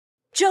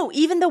Joe,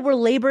 even though we're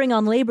laboring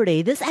on Labor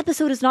Day, this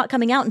episode is not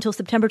coming out until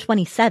September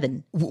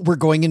 27. We're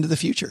going into the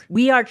future.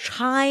 We are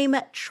time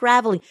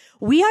traveling.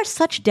 We are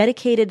such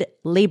dedicated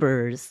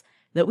laborers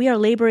that we are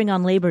laboring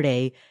on Labor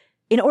Day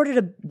in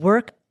order to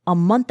work a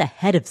month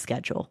ahead of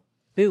schedule.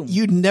 Boom.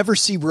 You never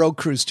see road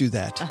crews do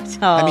that.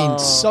 I mean,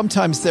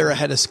 sometimes they're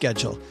ahead of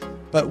schedule,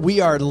 but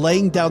we are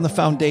laying down the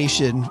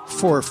foundation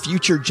for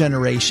future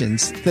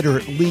generations that are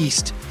at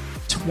least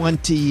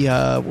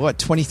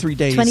 23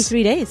 days.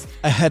 23 days.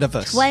 Ahead of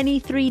us.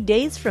 23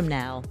 days from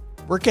now.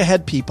 Work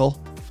ahead,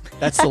 people.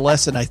 That's the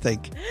lesson, I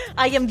think.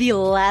 I am the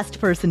last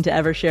person to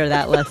ever share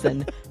that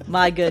lesson.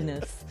 My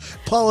goodness.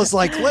 Paula's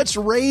like, let's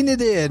rein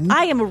it in.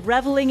 I am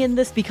reveling in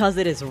this because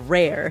it is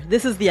rare.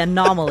 This is the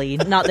anomaly,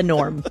 not the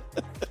norm.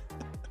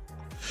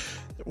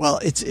 Well,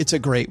 it's a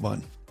great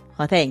one.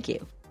 Well, thank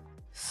you.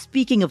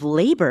 Speaking of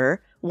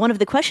labor, one of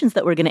the questions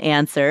that we're going to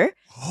answer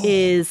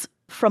is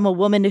from a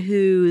woman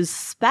whose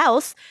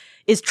spouse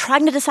is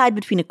trying to decide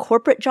between a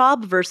corporate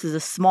job versus a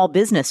small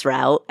business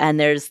route. And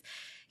there's,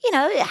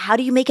 how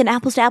do you make an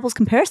apples to apples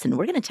comparison?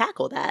 We're going to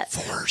tackle that.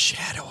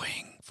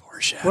 Foreshadowing.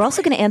 We're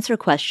also going to answer a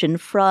question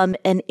from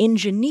an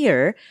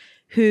engineer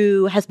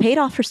who has paid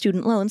off her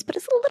student loans, but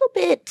is a little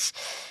bit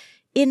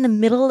in the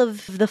middle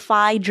of the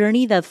FI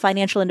journey, the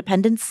financial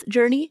independence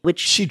journey, which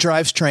she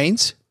drives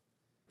trains.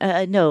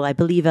 No, I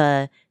believe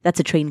that's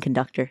a train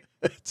conductor.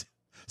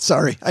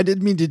 Sorry, I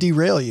didn't mean to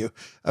derail you.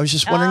 I was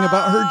just wondering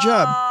about her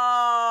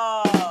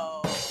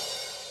job.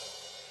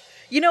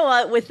 You know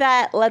what? With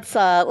that, let's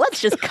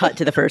just cut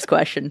to the first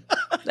question.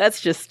 Let's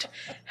just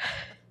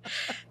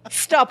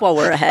stop while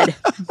we're ahead.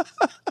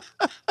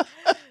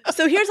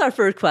 So here's our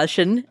first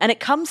question, and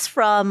it comes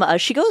from,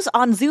 she goes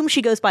on Zoom,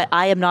 she goes by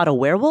I am not a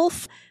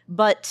werewolf,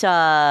 but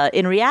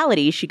in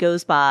reality, she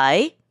goes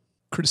by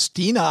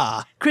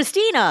Christina.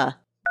 Christina.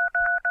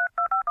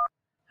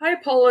 Hi,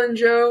 Paula and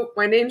Joe.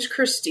 My name's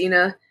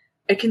Christina.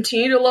 I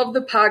continue to love the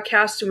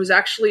podcast and was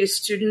actually a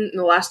student in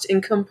the last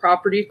income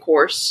property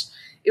course.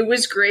 It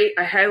was great.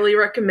 I highly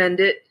recommend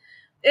it.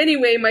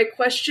 Anyway, my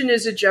question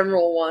is a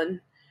general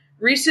one.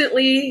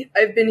 Recently,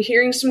 I've been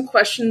hearing some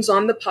questions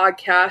on the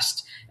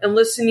podcast and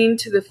listening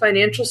to the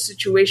financial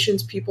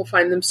situations people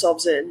find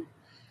themselves in.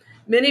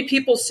 Many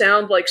people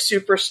sound like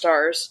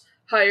superstars,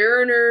 high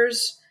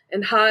earners,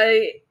 and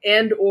high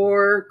and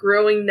or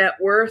growing net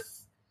worth.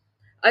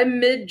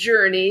 I'm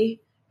mid-journey,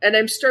 and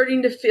I'm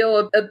starting to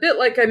feel a bit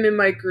like I'm in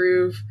my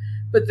groove,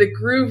 but the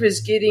groove is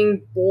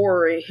getting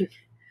boring.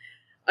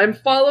 I'm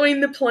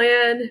following the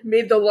plan,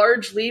 made the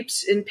large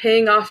leaps in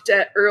paying off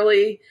debt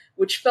early,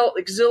 which felt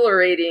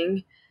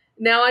exhilarating.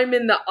 Now I'm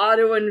in the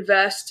auto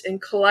invest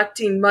and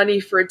collecting money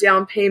for a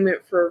down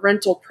payment for a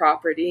rental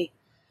property.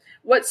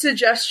 What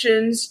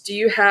suggestions do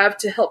you have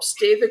to help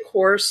stay the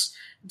course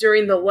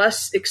during the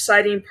less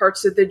exciting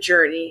parts of the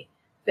journey?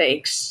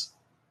 Thanks.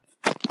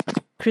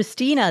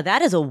 Christina,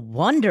 that is a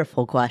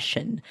wonderful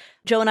question.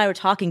 Joe and I were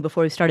talking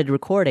before we started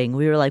recording.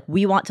 We were like,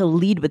 we want to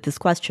lead with this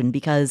question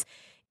because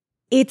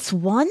it's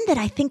one that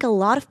I think a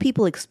lot of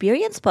people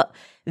experience, but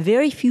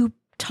very few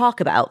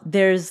talk about.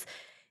 There's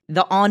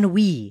the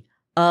ennui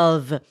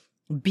of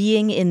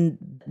being in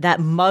that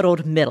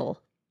muddled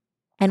middle.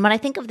 And when I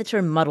think of the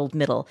term muddled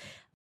middle,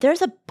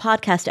 there's a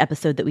podcast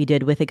episode that we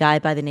did with a guy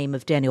by the name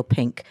of Daniel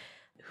Pink,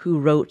 who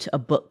wrote a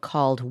book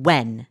called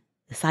When: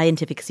 The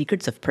Scientific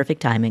Secrets of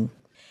Perfect Timing.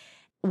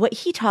 What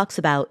he talks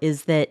about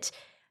is that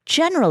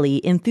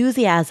generally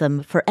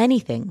enthusiasm for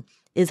anything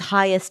is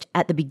highest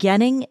at the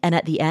beginning and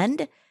at the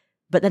end,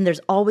 but then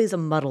there's always a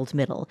muddled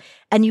middle.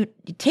 And you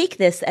take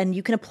this and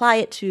you can apply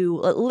it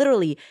to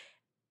literally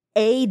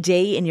a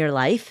day in your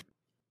life.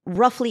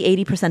 Roughly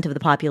 80% of the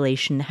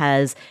population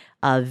has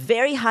a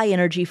very high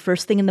energy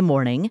first thing in the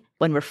morning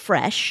when we're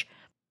fresh.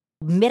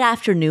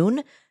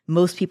 Mid-afternoon,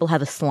 most people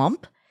have a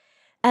slump.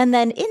 And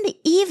then in the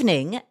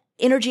evening,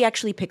 energy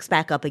actually picks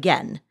back up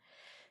again.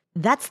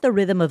 That's the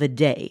rhythm of a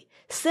day.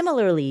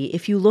 Similarly,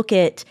 if you look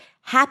at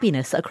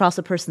happiness across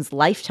a person's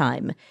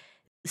lifetime,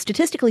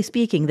 statistically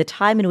speaking, the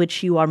time in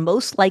which you are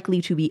most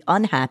likely to be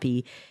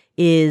unhappy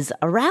is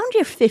around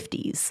your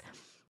 50s.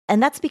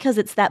 And that's because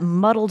it's that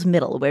muddled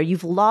middle where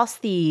you've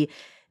lost the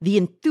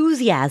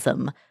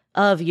enthusiasm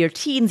of your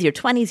teens, your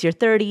 20s, your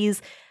 30s,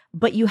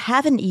 but you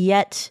haven't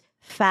yet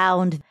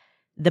found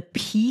the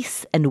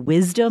peace and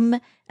wisdom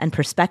and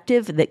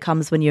perspective that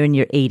comes when you're in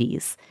your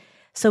 80s.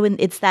 So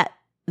it's that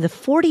the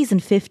 40s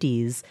and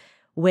 50s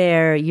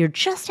where you're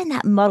just in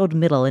that muddled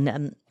middle.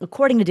 And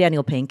according to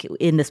Daniel Pink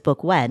in this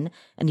book, When,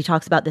 and he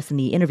talks about this in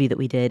the interview that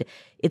we did,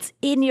 it's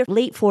in your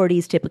late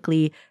 40s,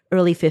 typically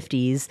early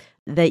 50s,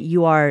 that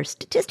you are,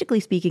 statistically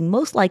speaking,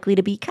 most likely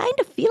to be kind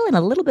of feeling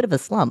a little bit of a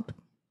slump.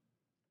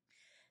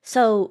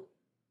 So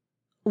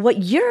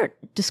what you're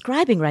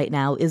describing right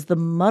now is the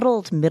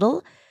muddled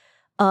middle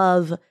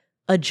of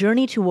a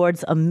journey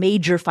towards a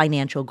major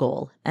financial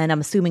goal. And I'm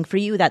assuming for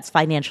you, that's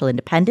financial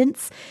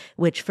independence,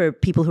 which for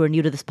people who are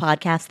new to this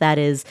podcast, that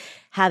is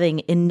having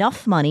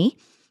enough money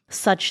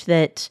such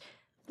that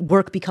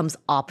work becomes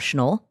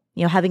optional,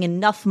 having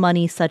enough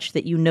money such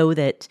that you know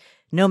that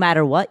no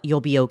matter what,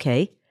 you'll be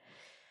okay.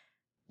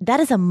 that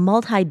is a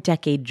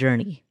multi-decade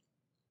journey.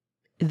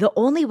 The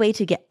only way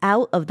to get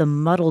out of the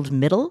muddled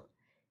middle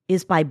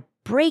is by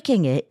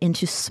breaking it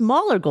into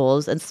smaller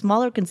goals and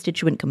smaller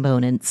constituent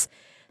components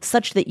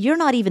such that you're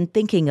not even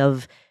thinking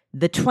of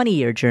the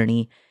 20-year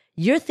journey.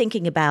 You're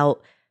thinking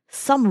about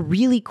some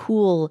really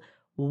cool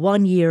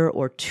 1 year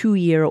or 2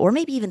 year or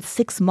maybe even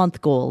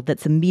 6-month goal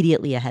that's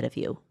immediately ahead of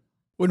you.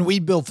 When we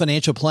build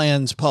financial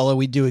plans, Paula,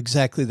 we do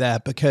exactly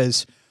that,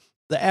 because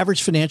the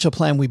average financial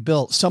plan we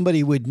built,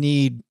 somebody would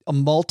need a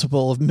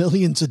multiple of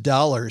millions of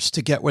dollars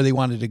to get where they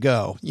wanted to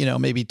go.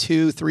 Maybe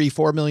 $2, $3,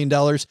 $4 million.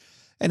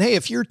 And hey,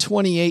 if you're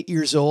 28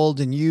 years old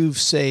and you've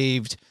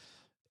saved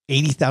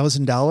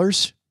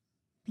 $80,000,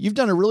 you've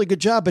done a really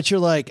good job, but you're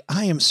like,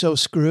 I am so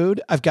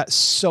screwed. I've got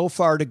so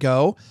far to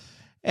go.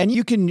 And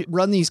you can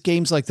run these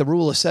games like the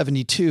rule of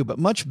 72, but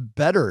much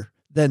better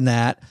than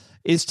that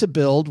is to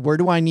build, where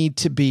do I need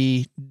to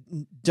be?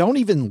 Don't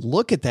even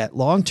look at that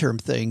long-term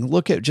thing.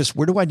 Look at just,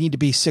 where do I need to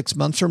be 6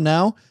 months from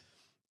now,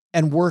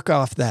 and work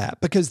off that,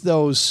 because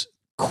those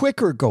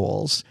quicker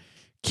goals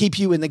keep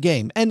you in the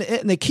game. And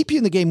they keep you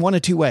in the game one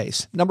of two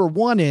ways. Number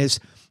one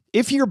is,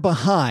 if you're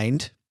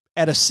behind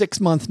at a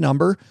 6-month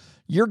number,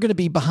 you're going to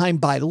be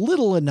behind by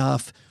little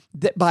enough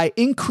that by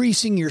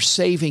increasing your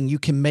saving, you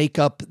can make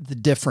up the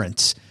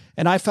difference.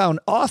 And I found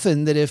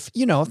often that if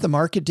the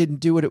market didn't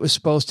do what it was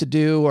supposed to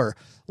do, or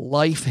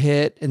life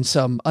hit and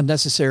some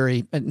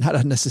necessary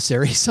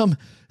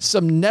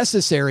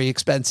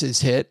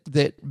expenses hit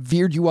that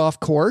veered you off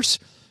course,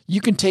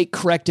 you can take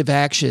corrective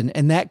action,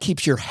 and that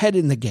keeps your head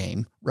in the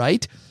game,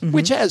 right? Mm-hmm.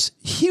 Which has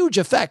huge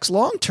effects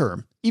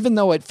long-term, even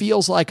though it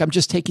feels like I'm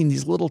just taking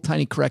these little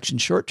tiny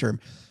corrections short-term.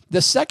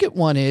 The second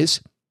one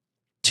is,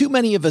 too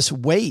many of us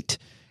wait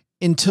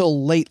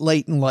until late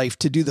in life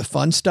to do the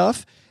fun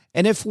stuff.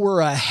 And if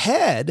we're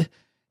ahead,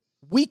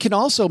 we can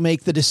also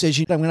make the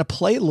decision, I'm going to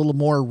play a little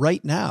more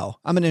right now.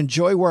 I'm going to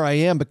enjoy where I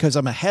am because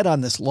I'm ahead on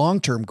this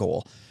long-term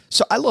goal.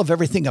 So I love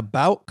everything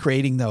about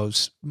creating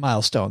those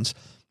milestones.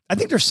 I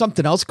think there's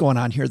something else going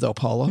on here though,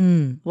 Paula.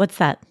 What's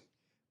that?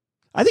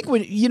 I think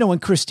when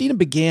Christina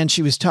began,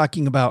 she was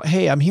talking about,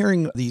 hey, I'm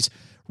hearing these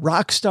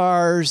rock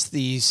stars,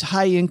 these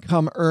high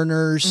income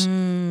earners,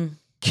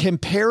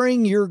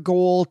 comparing your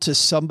goal to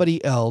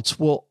somebody else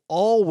will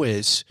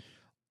always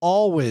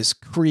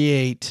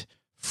create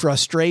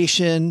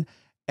frustration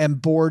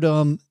and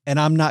boredom, and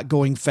I'm not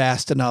going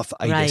fast enough.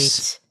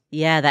 Right.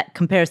 Yeah, that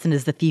comparison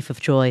is the thief of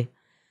joy.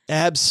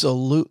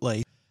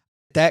 Absolutely.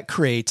 That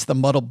creates the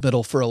muddled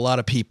middle for a lot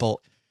of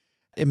people.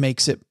 It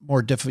makes it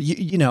more difficult.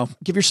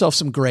 Give yourself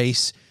some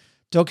grace.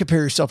 Don't compare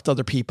yourself to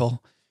other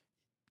people.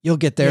 You'll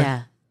get there.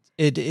 Yeah.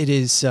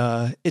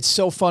 It's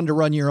so fun to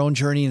run your own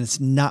journey, and it's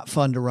not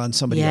fun to run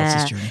somebody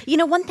else's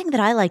journey. One thing that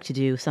I like to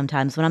do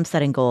sometimes when I'm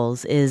setting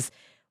goals is,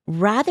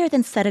 rather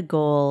than set a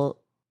goal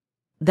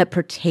that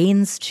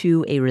pertains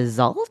to a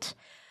result,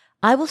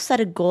 I will set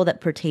a goal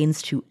that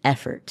pertains to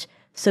effort.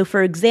 So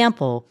for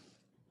example,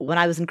 when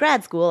I was in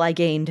grad school, I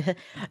gained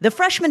the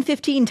freshman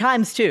 15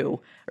 times 2,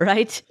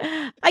 right?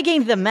 I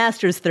gained the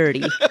master's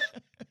 30.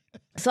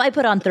 So I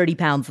put on 30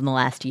 pounds in the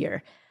last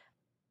year.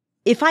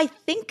 If I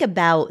think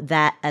about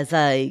that as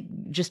a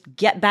just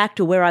get back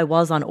to where I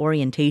was on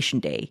orientation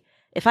day,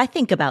 if I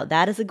think about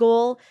that as a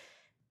goal,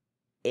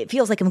 it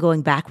feels like I'm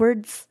going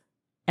backwards.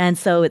 And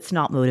so it's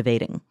not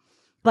motivating.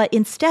 But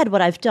instead,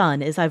 what I've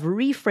done is I've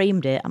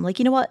reframed it. I'm like,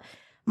 you know what?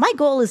 My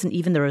goal isn't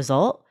even the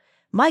result.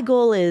 My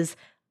goal is,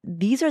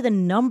 these are the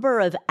number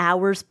of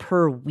hours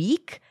per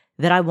week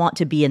that I want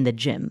to be in the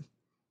gym.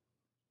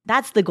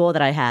 That's the goal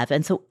that I have.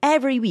 And so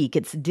every week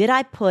it's, did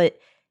I put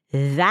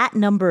that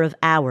number of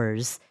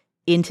hours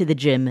into the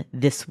gym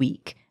this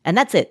week? And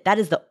that's it. That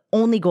is the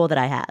only goal that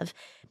I have.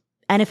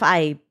 And if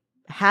I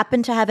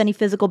happen to have any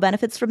physical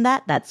benefits from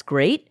that, that's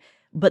great.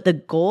 But the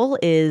goal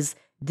is,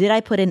 did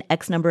I put in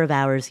X number of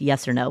hours?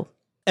 Yes or no?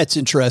 That's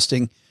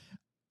interesting.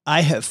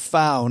 I have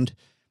found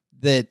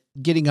that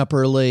getting up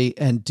early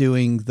and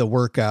doing the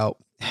workout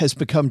has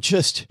become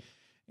just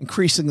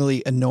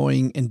increasingly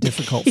annoying and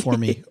difficult for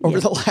me over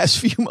the last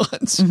few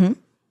months. Mm-hmm.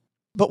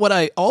 But what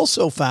I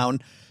also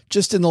found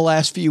just in the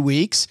last few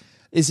weeks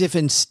is, if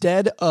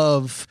instead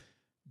of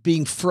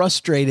being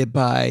frustrated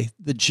by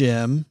the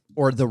gym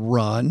or the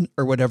run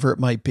or whatever it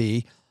might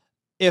be,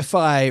 if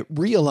I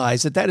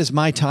realize that is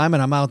my time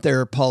and I'm out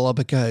there, Paula,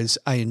 because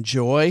I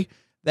enjoy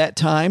that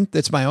time,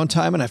 that's my own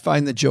time, and I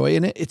find the joy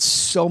in it, it's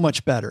so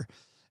much better.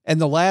 And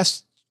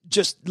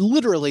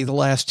literally the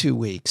last 2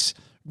 weeks,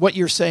 what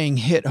you're saying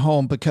hit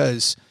home,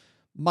 because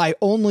my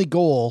only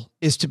goal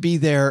is to be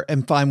there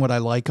and find what I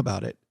like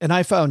about it. And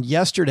I found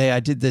yesterday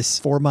I did this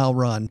 4-mile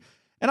run,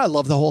 and I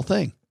loved the whole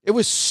thing. It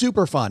was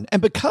super fun.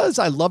 And because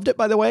I loved it,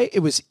 by the way, it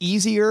was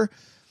easier.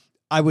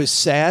 I was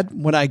sad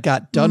when I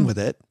got done with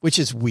it, which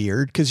is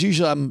weird, because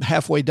usually I'm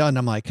halfway done.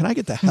 I'm like, can I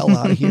get the hell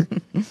out of here?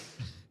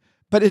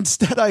 But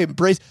instead I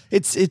embrace,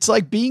 it's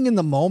like being in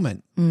the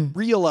moment,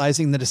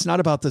 realizing that it's not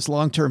about this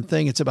long-term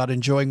thing. It's about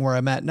enjoying where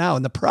I'm at now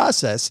in the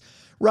process.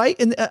 Right.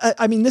 And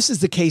I mean, this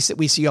is the case that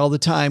we see all the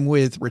time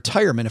with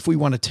retirement. If we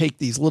want to take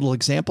these little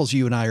examples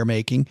you and I are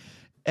making,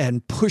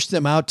 and push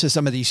them out to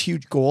some of these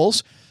huge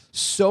goals,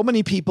 so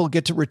many people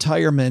get to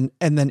retirement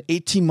and then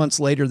 18 months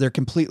later, they're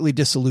completely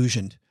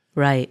disillusioned.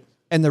 Right.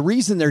 And the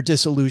reason they're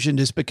disillusioned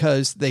is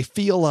because they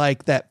feel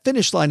like that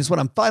finish line is when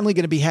I'm finally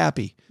going to be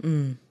happy.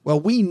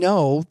 Well, we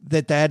know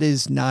that that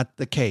is not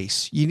the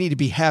case. You need to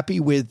be happy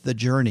with the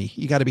journey.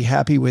 You got to be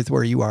happy with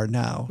where you are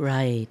now.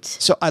 Right.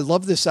 So I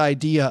love this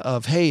idea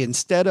of, hey,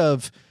 instead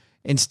of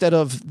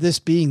this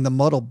being the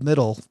muddled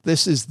middle,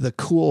 this is the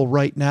cool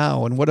right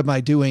now. And what am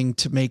I doing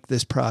to make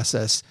this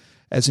process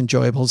as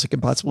enjoyable as it can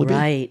possibly be?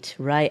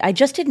 Right. I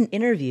just did an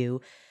interview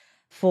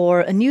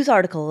for a news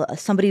article.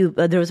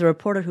 There was a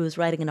reporter who was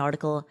writing an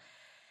article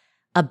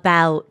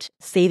about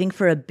saving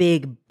for a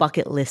big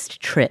bucket list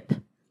trip.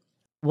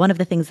 One of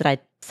the things that I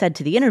said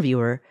to the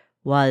interviewer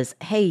was,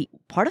 hey,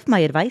 part of my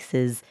advice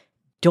is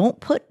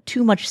don't put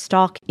too much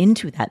stock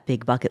into that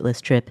big bucket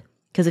list trip.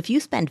 Because if you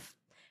spend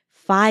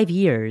 5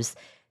 years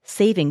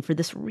saving for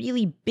this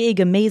really big,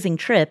 amazing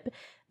trip,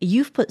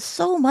 you've put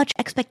so much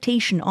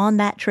expectation on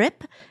that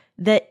trip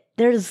that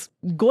there's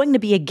going to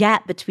be a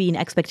gap between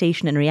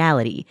expectation and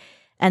reality.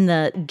 And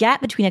the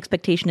gap between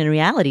expectation and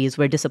reality is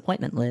where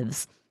disappointment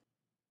lives.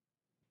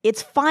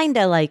 It's fine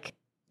to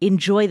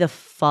enjoy the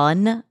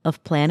fun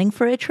of planning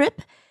for a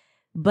trip,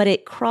 but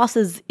it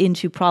crosses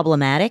into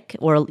problematic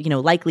or,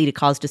 likely to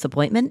cause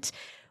disappointment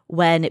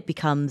when it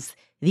becomes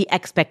the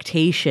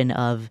expectation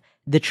of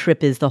the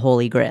trip is the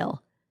holy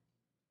grail.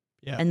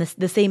 Yeah. And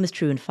the same is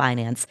true in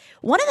finance.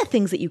 One of the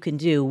things that you can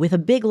do with a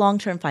big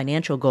long-term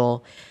financial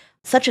goal,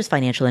 such as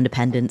financial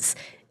independence,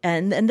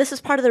 and this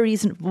is part of the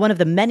reason, one of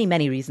the many,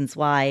 many reasons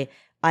why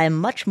I am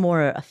much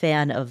more a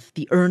fan of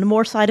the earn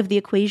more side of the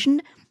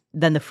equation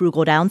than the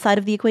frugal down side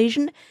of the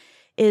equation,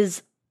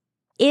 is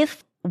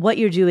if what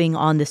you're doing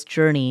on this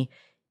journey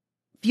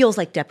feels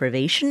like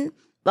deprivation,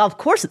 well, of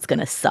course it's going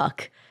to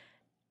suck.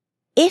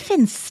 If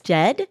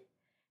instead,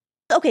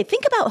 okay,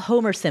 think about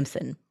Homer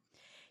Simpson.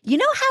 You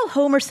know how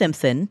Homer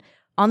Simpson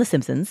on The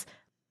Simpsons,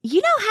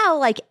 you know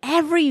how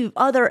every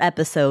other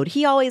episode,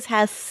 he always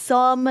has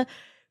some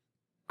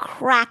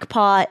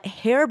crackpot,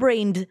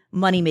 harebrained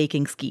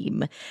money-making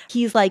scheme.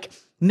 He's like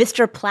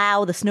Mr.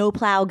 Plow, the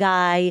snowplow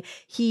guy.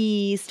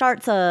 He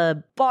starts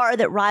a bar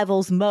that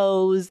rivals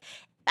Moe's.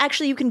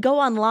 Actually, you can go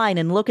online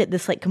and look at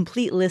this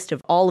complete list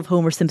of all of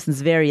Homer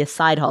Simpson's various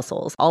side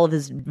hustles, all of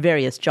his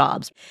various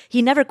jobs.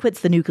 He never quits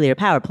the nuclear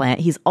power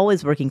plant. He's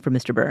always working for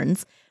Mr.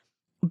 Burns.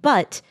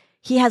 But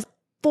he has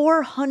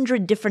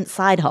 400 different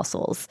side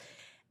hustles.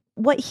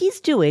 What he's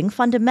doing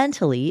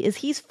fundamentally is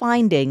he's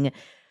finding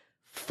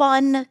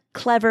fun,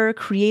 clever,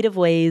 creative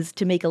ways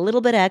to make a little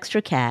bit of extra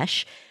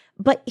cash,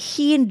 but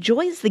he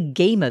enjoys the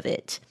game of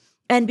it.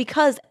 And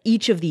because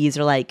each of these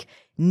are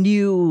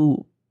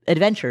new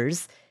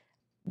adventures,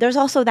 there's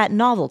also that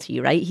novelty,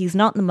 right? He's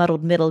not in the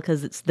muddled middle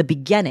because it's the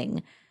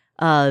beginning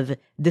of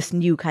this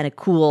new kind of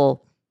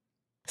cool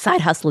side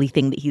hustle-y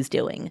thing that he's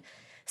doing.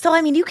 So,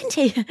 you can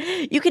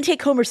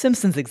take Homer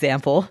Simpson's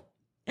example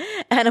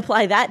and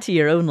apply that to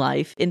your own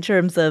life in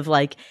terms of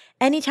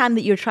anytime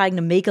that you're trying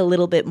to make a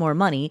little bit more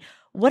money,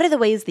 what are the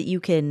ways that you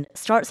can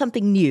start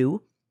something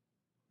new,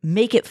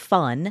 make it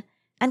fun,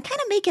 and kind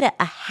of make it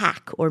a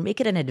hack or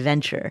make it an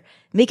adventure?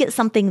 Make it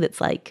something that's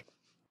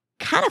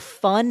kind of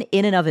fun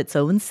in and of its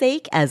own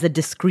sake as a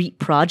discrete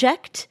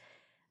project.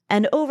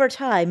 And over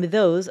time,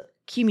 those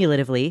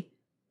cumulatively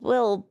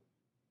will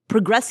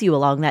progress you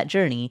along that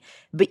journey,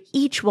 but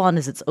each one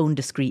is its own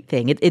discrete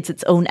thing. It's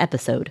its own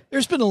episode.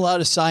 There's been a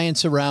lot of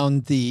science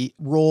around the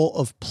role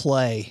of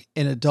play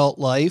in adult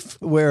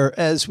life, where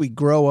as we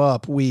grow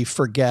up, we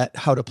forget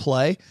how to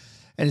play.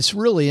 And it's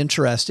really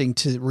interesting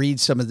to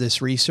read some of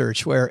this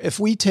research where if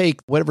we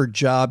take whatever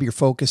job you're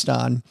focused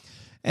on,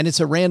 and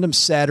it's a random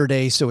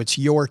Saturday, so it's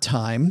your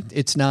time.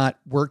 It's not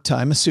work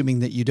time, assuming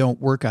that you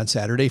don't work on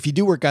Saturday. If you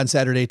do work on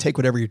Saturday, take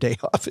whatever your day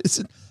off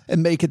is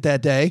and make it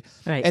that day.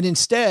 Right. And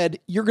instead,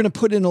 you're going to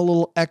put in a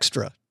little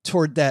extra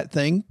toward that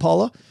thing,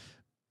 Paula.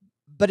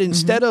 But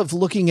instead of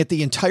looking at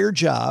the entire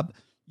job,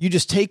 you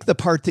just take the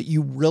part that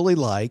you really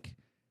like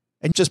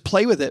and just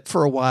play with it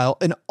for a while.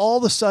 And all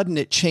of a sudden,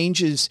 it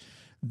changes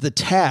the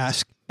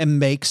task and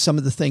makes some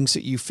of the things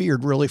that you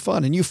feared really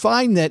fun. And you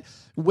find that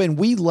when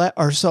we let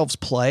ourselves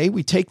play,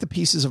 we take the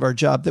pieces of our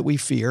job that we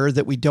fear,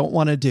 that we don't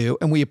want to do,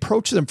 and we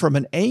approach them from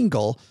an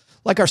angle,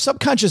 our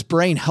subconscious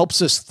brain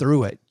helps us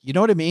through it. You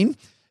know what I mean?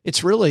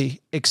 It's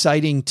really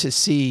exciting to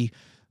see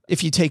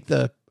if you take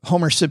the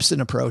Homer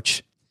Simpson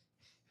approach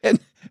and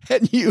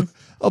you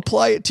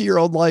apply it to your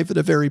own life in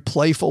a very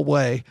playful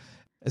way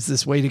as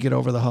this way to get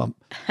over the hump.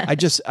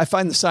 I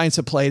find the science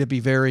of play to be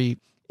very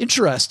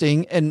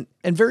interesting and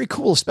very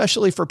cool,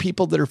 especially for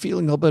people that are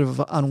feeling a little bit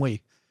of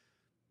ennui.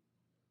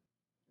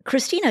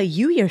 Christina,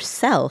 you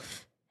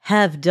yourself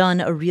have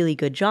done a really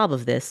good job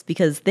of this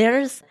because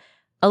there's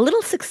a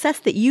little success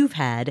that you've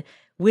had,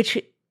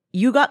 which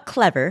you got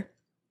clever,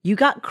 you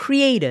got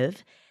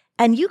creative,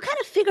 and you kind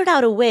of figured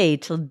out a way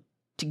to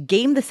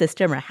game the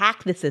system or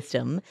hack the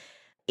system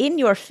in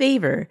your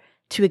favor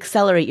to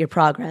accelerate your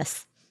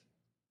progress.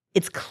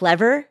 It's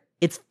clever,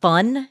 it's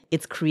fun,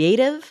 it's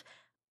creative.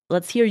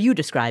 Let's hear you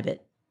describe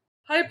it.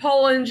 Hi,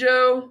 Paula and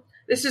Joe.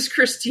 This is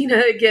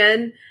Christina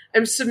again.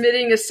 I'm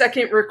submitting a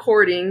second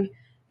recording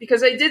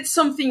because I did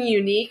something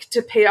unique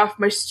to pay off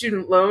my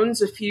student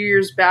loans a few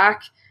years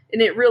back,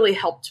 and it really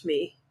helped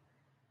me.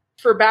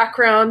 For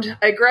background,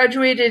 I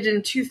graduated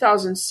in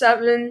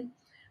 2007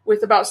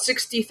 with about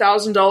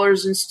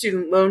 $60,000 in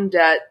student loan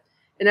debt,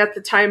 and at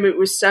the time it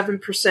was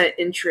 7%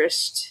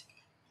 interest.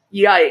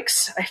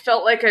 Yikes, I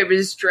felt like I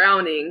was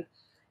drowning,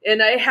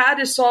 and I had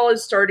a solid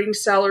starting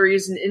salary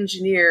as an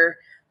engineer,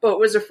 but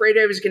was afraid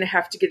I was going to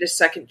have to get a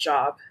second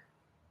job.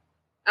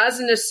 As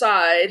an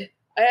aside,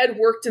 I had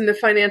worked in the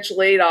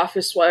financial aid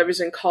office while I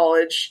was in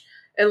college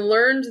and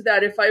learned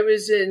that if I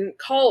was in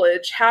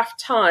college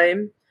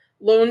half-time,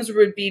 loans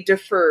would be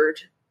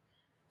deferred.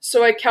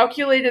 So I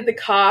calculated the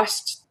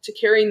cost to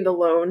carrying the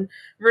loan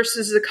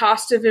versus the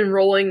cost of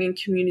enrolling in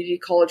community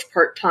college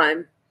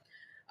part-time.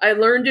 I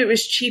learned it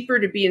was cheaper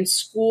to be in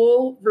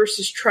school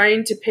versus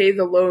trying to pay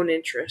the loan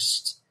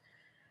interest.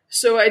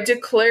 So I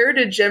declared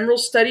a general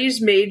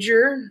studies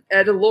major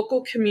at a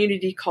local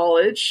community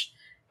college.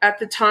 At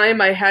the time,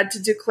 I had to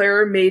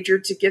declare a major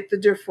to get the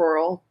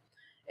deferral,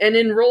 and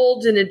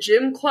enrolled in a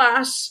gym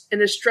class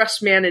and a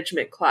stress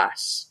management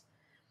class.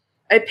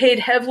 I paid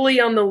heavily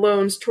on the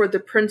loans toward the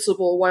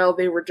principal while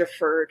they were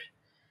deferred.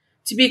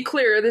 To be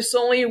clear, this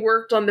only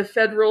worked on the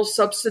federal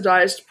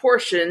subsidized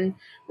portion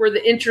where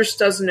the interest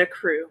doesn't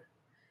accrue.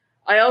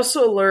 I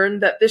also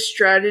learned that this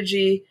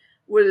strategy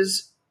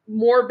was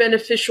more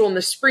beneficial in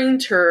the spring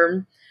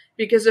term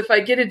because if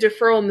I get a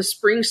deferral in the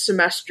spring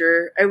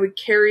semester, I would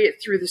carry it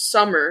through the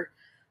summer.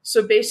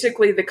 So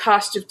basically the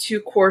cost of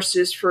 2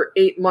 courses for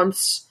 8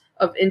 months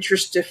of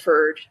interest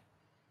deferred.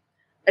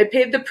 I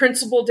paid the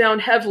principal down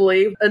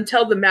heavily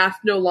until the math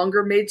no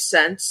longer made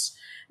sense,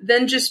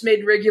 then just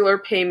made regular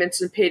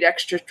payments and paid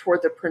extra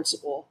toward the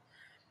principal.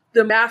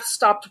 The math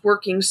stopped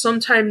working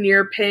sometime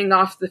near paying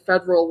off the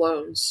federal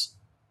loans.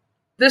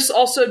 This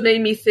also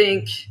made me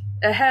think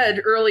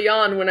ahead early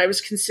on when I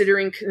was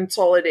considering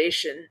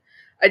consolidation.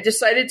 I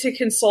decided to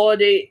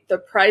consolidate the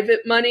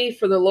private money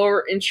for the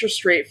lower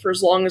interest rate for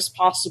as long as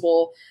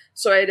possible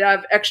so I'd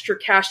have extra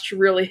cash to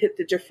really hit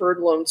the deferred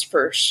loans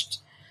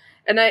first.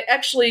 And I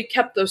actually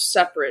kept those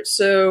separate.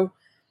 So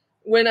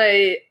when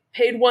I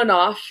paid one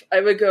off, I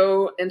would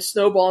go and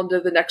snowball into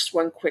the next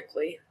one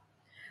quickly.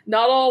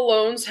 Not all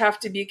loans have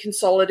to be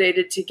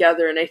consolidated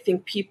together, and I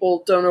think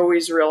people don't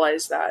always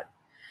realize that.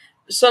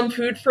 Some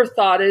food for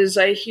thought is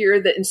I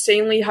hear that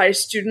insanely high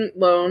student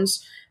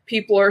loans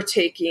people are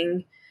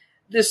taking.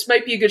 This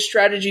might be a good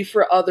strategy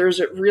for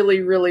others. It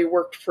really, really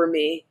worked for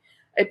me.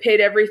 I paid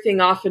everything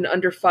off in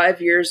under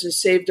 5 years and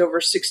saved over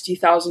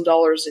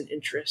 $60,000 in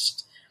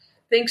interest.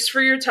 Thanks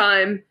for your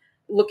time.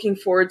 Looking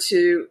forward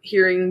to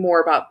hearing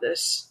more about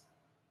this.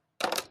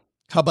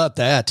 How about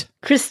that?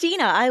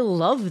 Christina, I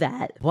love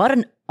that. What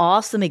an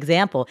awesome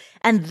example.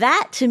 And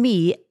that, to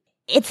me,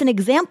 it's an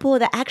example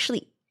that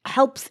actually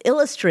helps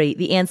illustrate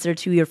the answer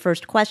to your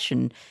first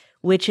question,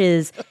 which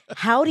is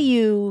how do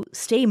you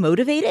stay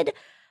motivated?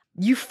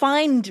 You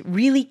find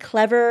really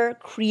clever,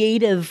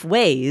 creative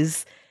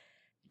ways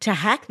to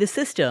hack the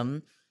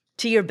system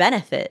to your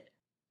benefit.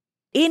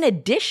 In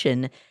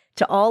addition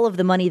to all of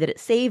the money that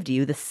it saved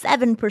you, the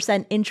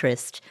 7%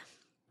 interest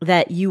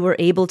that you were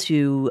able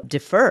to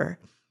defer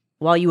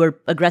while you were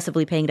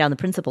aggressively paying down the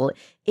principal,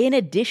 in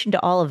addition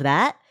to all of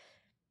that,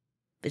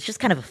 it's just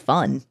kind of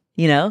fun,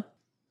 you know?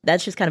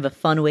 That's just kind of a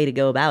fun way to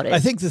go about it. I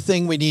think the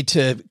thing we need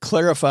to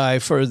clarify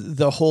for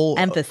the whole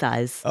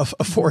emphasize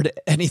afford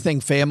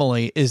anything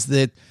family is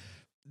that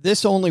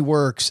this only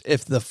works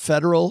if the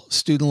federal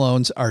student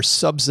loans are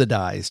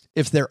subsidized.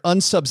 If they're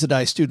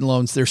unsubsidized student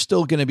loans, you're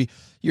still going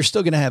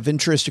to have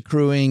interest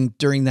accruing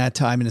during that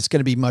time, and it's going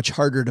to be much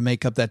harder to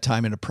make up that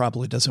time, and it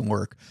probably doesn't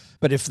work.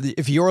 But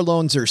if your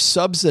loans are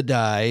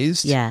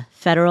subsidized,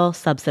 federal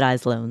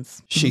subsidized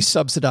loans, she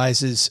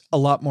subsidizes a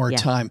lot more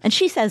time, and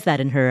she says that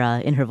in her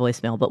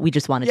voicemail. But we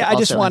just wanted to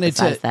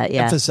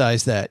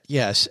emphasize that.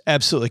 Yes,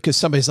 absolutely, because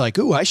somebody's like,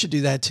 "Ooh, I should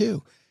do that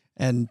too."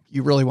 And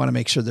you really want to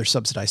make sure they're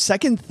subsidized.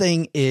 Second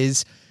thing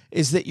is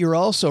that you're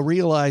also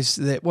realize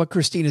that what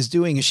Christine is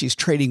doing is she's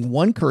trading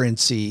one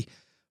currency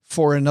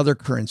for another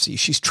currency.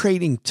 She's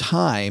trading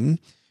time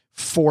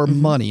for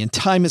money, and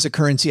time is a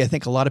currency. I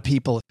think a lot of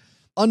people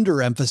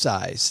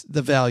underemphasize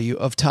the value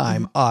of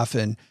time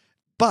often.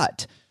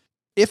 But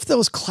if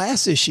those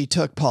classes she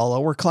took, Paula,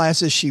 were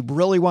classes she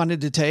really wanted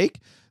to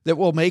take that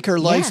will make her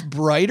life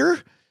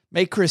brighter,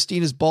 make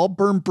Christina's bulb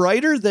burn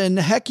brighter, then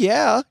heck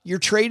yeah, you're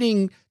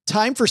trading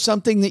time for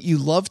something that you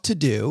love to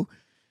do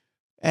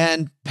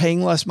and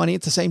paying less money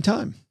at the same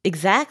time.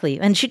 Exactly.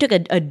 And she took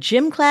a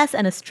gym class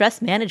and a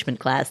stress management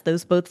class.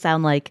 Those both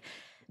sound like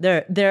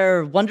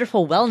they're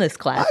wonderful wellness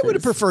classes. I would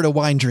have preferred a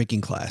wine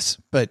drinking class,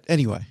 but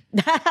anyway.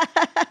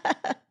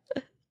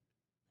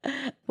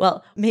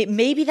 Well,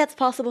 maybe that's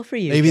possible for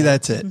you. Maybe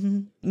that's it.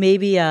 Mm-hmm.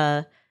 Maybe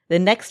the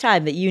next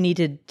time that you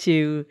needed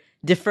to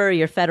defer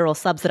your federal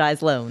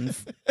subsidized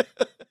loans,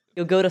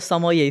 you'll go to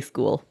sommelier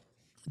school.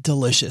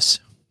 Delicious.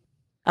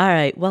 All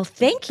right. Well,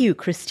 thank you,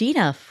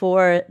 Christina,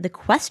 for the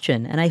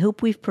question. And I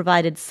hope we've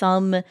provided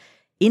some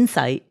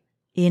insight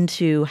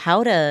into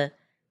how to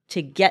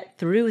get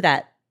through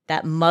that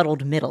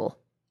muddled middle.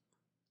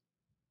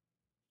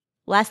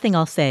 Last thing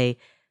I'll say,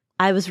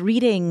 I was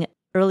reading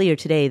earlier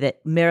today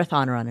that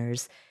marathon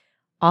runners,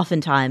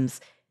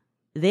 oftentimes,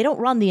 they don't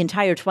run the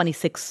entire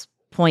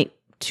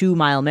 26.2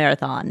 mile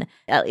marathon.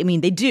 I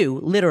mean, they do,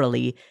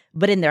 literally,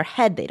 but in their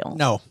head, they don't.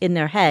 No. In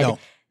their head,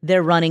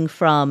 they're running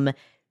from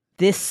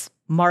this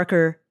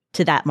marker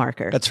to that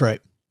marker. That's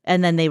right.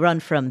 And then they run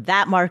from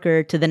that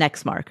marker to the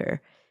next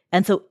marker.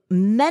 And so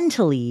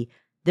mentally,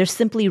 they're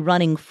simply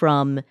running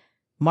from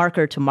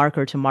marker to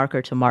marker to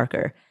marker to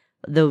marker.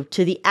 Though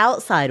to the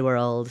outside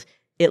world,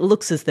 it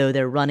looks as though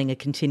they're running a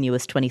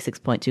continuous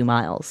 26.2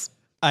 miles.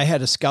 I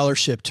had a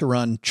scholarship to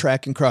run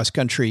track and cross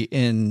country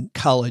in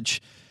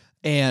college.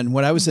 And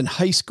when I was in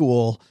high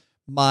school,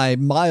 my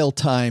mile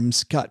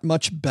times got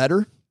much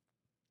better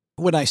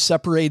when I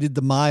separated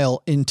the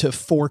mile into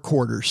 4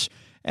 quarters.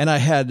 And I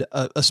had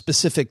a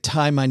specific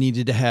time I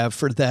needed to have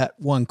for that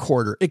 1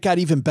 quarter. It got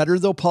even better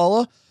though,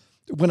 Paula,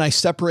 when I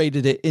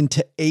separated it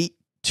into 8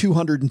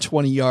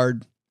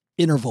 220-yard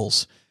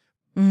intervals.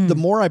 The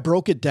more I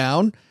broke it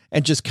down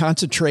and just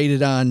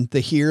concentrated on the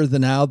here, the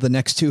now, the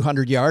next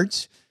 200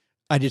 yards,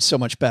 I did so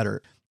much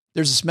better.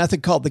 There's this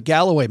method called the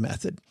Galloway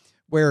method,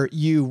 where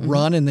you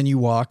run and then you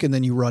walk and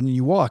then you run and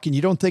you walk. And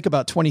you don't think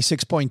about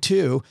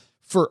 26.2.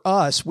 For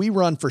us, we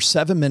run for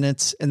 7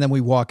 minutes and then we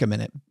walk a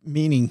minute,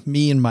 meaning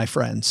me and my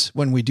friends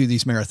when we do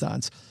these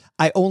marathons.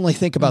 I only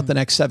think about the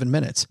next 7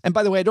 minutes. And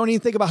by the way, I don't even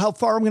think about how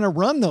far I'm going to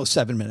run those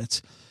 7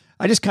 minutes.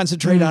 I just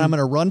concentrate on I'm going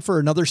to run for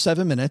another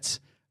 7 minutes.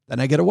 Then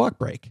I get a walk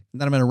break.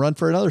 And then I'm going to run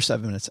for another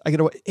 7 minutes.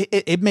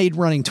 It made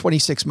running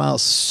 26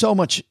 miles so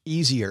much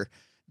easier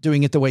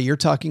doing it the way you're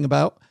talking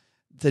about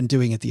than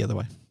doing it the other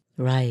way.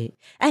 Right.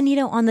 And,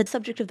 on the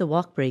subject of the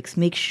walk breaks,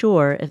 make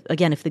sure,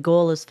 if the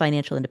goal is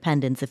financial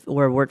independence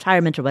or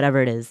retirement or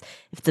whatever it is,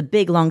 if it's a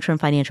big long-term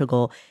financial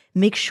goal,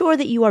 make sure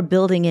that you are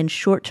building in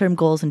short-term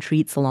goals and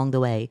treats along the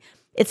way.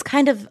 It's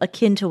kind of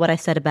akin to what I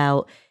said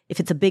about if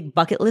it's a big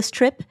bucket list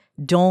trip,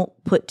 don't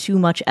put too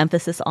much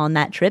emphasis on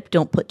that trip.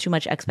 Don't put too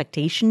much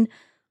expectation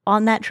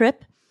on that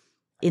trip.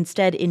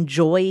 Instead,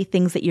 enjoy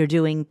things that you're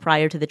doing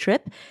prior to the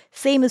trip.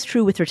 Same is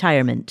true with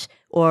retirement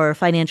or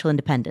financial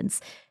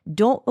independence.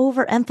 Don't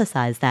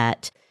overemphasize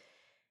that.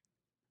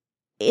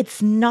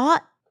 It's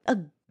not a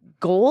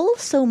goal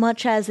so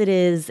much as it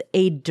is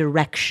a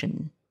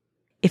direction.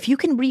 If you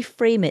can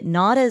reframe it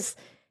not as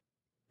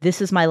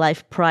this is my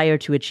life prior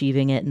to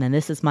achieving it and then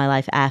this is my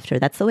life after,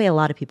 that's the way a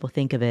lot of people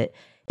think of it.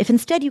 If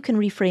instead you can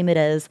reframe it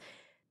as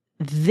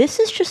this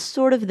is just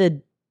sort of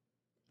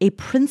a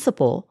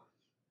principle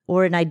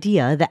or an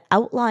idea that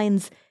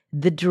outlines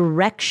the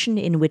direction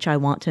in which I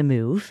want to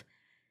move,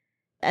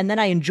 and then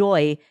I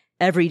enjoy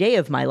every day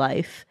of my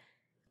life,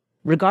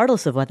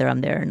 regardless of whether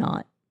I'm there or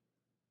not.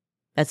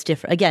 That's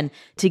different. Again,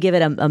 to give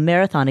it a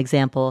marathon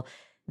example,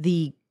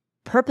 the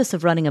purpose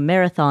of running a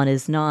marathon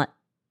is not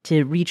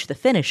to reach the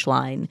finish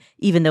line,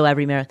 even though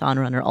every marathon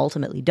runner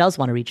ultimately does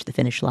want to reach the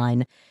finish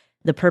line.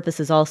 The purpose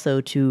is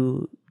also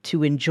to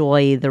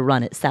enjoy the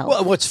run itself.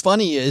 Well, what's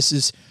funny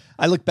is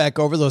I look back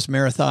over those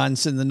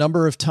marathons and the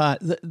number of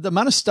times, the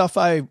amount of stuff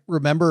I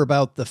remember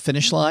about the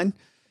finish line,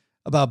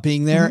 about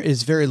being there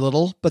is very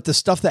little, but the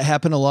stuff that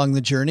happened along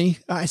the journey,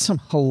 it's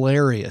some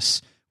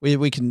hilarious.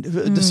 We can,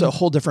 this is a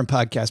whole different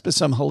podcast, but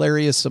some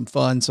hilarious, some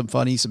fun, some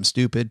funny, some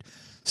stupid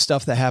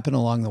stuff that happened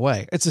along the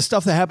way. It's the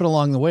stuff that happened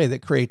along the way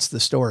that creates the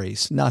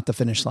stories, not the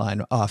finish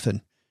line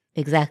often.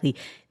 Exactly.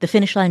 The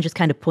finish line just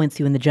kind of points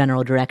you in the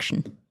general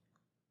direction.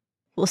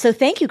 Well, so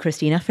thank you,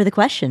 Christina, for the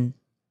question.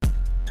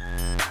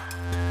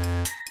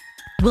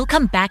 We'll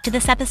come back to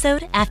this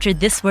episode after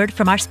this word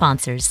from our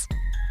sponsors.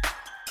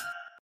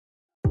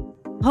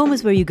 Home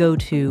is where you go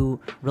to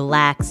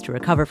relax, to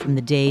recover from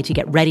the day, to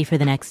get ready for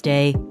the next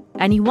day.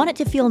 And you want it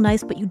to feel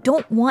nice, but you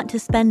don't want to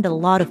spend a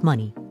lot of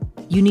money.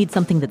 You need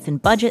something that's in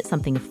budget,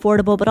 something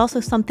affordable, but also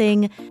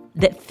something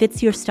that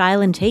fits your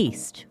style and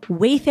taste.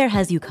 Wayfair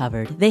has you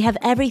covered. They have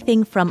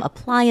everything from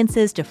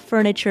appliances to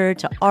furniture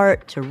to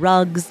art to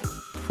rugs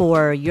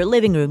for your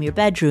living room, your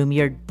bedroom,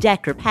 your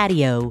deck or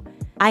patio.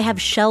 I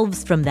have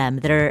shelves from them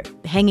that are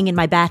hanging in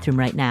my bathroom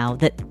right now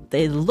that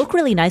they look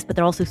really nice, but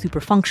they're also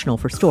super functional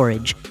for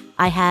storage.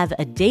 I have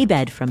a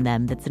daybed from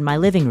them that's in my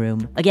living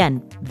room.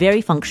 Again,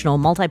 very functional,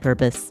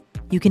 multi-purpose.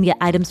 You can get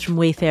items from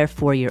Wayfair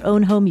for your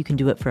own home. You can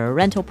do it for a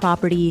rental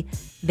property.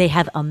 They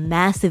have a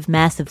massive,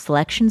 massive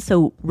selection.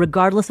 So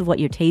regardless of what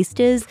your taste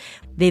is,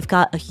 they've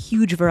got a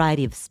huge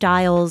variety of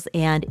styles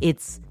and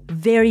it's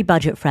very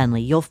budget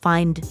friendly. You'll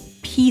find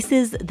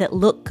pieces that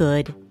look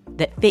good,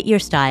 that fit your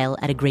style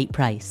at a great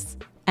price.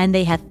 And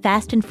they have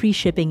fast and free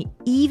shipping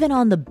even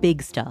on the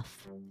big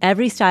stuff.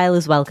 Every style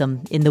is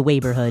welcome in the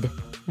Wayborhood.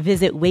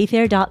 Visit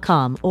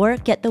Wayfair.com or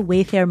get the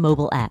Wayfair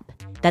mobile app.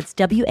 That's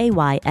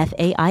WAYFAIR.com.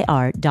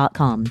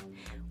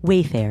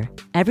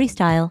 Wayfair. Every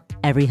style,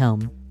 every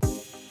home.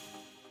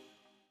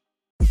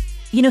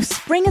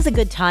 Spring is a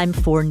good time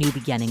for new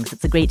beginnings.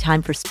 It's a great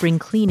time for spring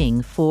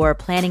cleaning, for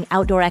planning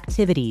outdoor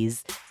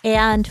activities,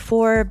 and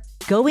for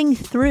going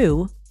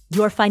through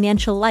your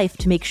financial life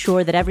to make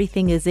sure that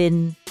everything is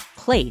in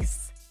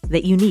place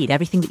that you need.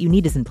 Everything that you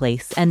need is in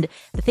place. And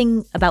the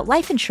thing about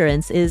life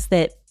insurance is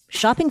that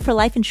shopping for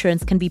life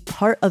insurance can be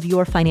part of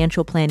your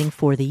financial planning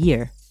for the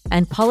year.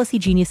 And Policy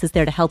Genius is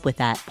there to help with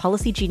that.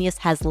 Policy Genius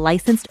has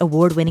licensed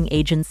award-winning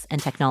agents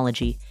and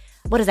technology.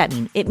 What does that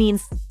mean? It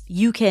means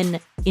you can,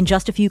 in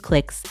just a few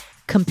clicks,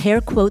 compare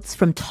quotes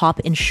from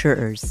top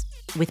insurers.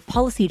 With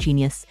Policy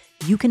Genius,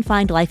 you can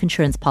find life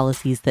insurance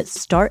policies that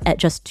start at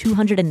just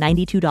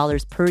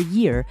 $292 per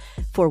year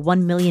for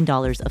 $1 million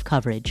of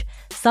coverage.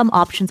 Some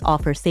options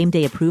offer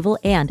same-day approval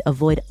and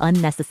avoid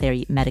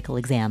unnecessary medical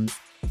exams.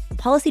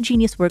 Policy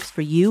Genius works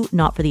for you,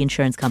 not for the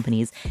insurance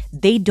companies.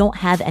 They don't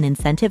have an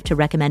incentive to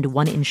recommend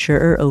one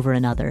insurer over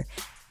another.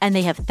 And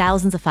they have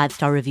thousands of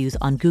 5-star reviews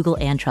on Google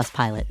and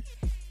Trustpilot.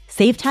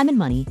 Save time and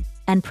money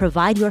and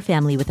provide your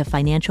family with a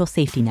financial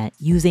safety net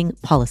using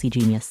Policy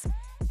Genius.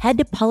 Head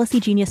to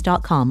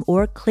policygenius.com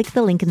or click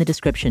the link in the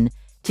description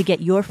to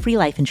get your free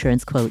life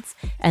insurance quotes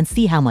and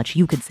see how much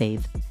you could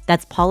save.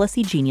 That's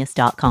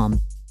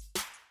policygenius.com.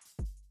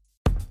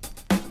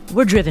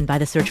 We're driven by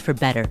the search for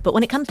better, but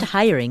when it comes to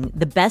hiring,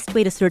 the best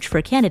way to search for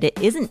a candidate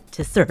isn't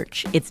to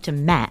search, it's to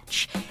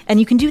match. And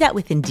you can do that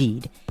with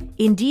Indeed.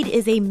 Indeed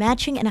is a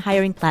matching and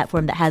hiring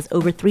platform that has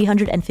over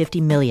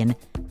 350 million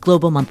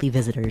global monthly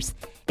visitors.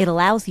 It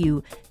allows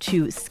you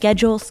to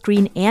schedule,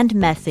 screen, and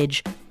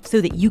message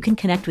so that you can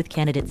connect with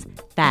candidates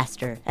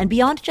faster. And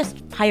beyond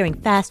just hiring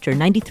faster,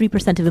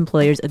 93% of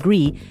employers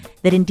agree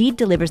that Indeed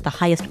delivers the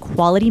highest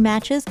quality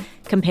matches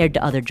compared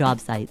to other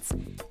job sites.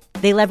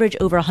 They leverage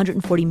over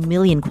 140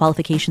 million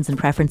qualifications and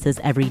preferences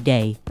every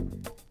day,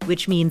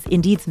 which means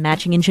Indeed's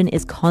matching engine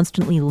is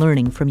constantly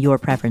learning from your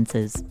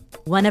preferences.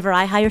 Whenever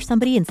I hire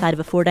somebody inside of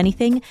Afford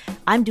Anything,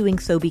 I'm doing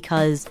so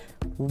because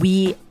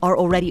we are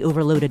already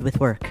overloaded with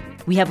work.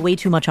 We have way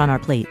too much on our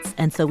plates,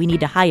 and so we need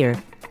to hire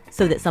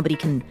so that somebody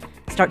can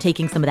start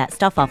taking some of that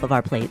stuff off of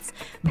our plates.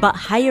 But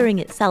hiring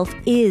itself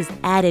is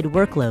added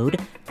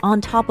workload on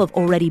top of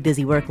already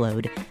busy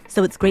workload.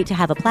 So it's great to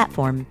have a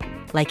platform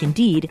like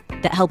Indeed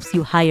that helps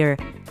you hire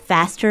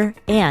faster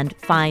and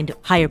find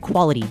higher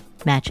quality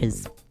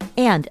matches.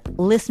 And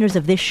listeners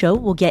of this show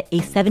will get a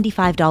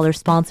 $75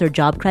 sponsored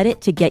job credit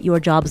to get your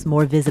jobs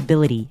more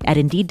visibility at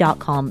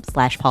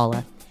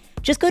Indeed.com/Paula.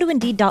 Just go to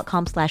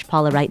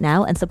Indeed.com/Paula right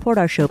now and support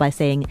our show by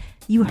saying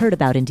you heard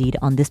about Indeed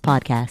on this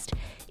podcast.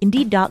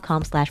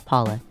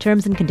 Indeed.com/Paula.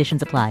 Terms and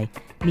conditions apply.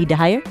 Need to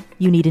hire?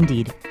 You need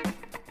Indeed.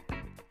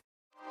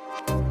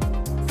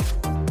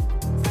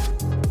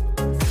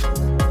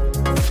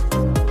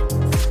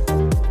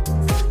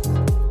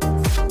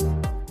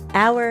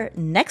 Our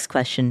next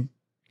question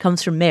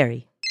comes from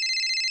Mary.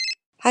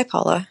 Hi,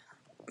 Paula.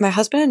 My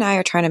husband and I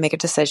are trying to make a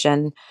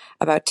decision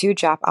about 2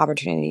 job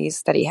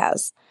opportunities that he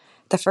has.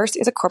 The first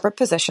is a corporate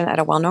position at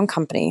a well-known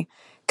company,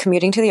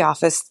 commuting to the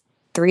office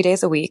 3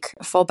 days a week,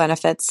 full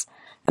benefits,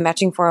 a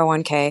matching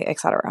 401k,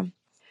 etc.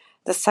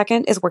 The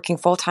second is working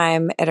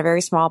full-time at a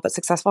very small but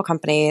successful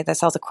company that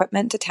sells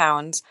equipment to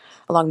towns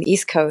along the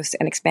East Coast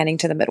and expanding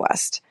to the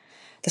Midwest.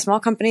 The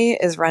small company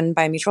is run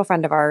by a mutual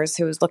friend of ours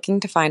who is looking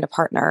to find a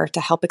partner to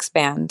help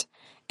expand,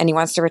 and he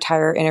wants to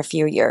retire in a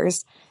few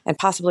years and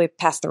possibly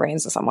pass the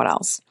reins to someone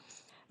else.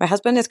 My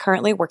husband is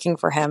currently working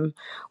for him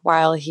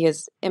while he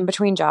is in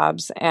between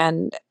jobs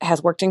and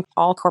has worked in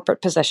all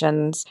corporate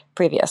positions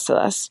previous to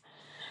this.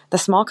 The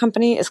small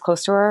company is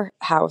close to our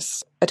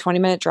house, a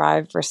 20-minute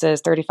drive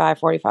versus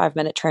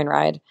 45-minute train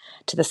ride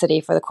to the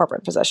city for the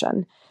corporate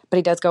position, but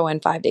he does go in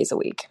 5 days a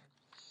week.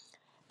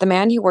 The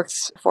man he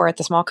works for at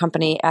the small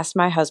company asked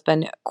my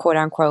husband, quote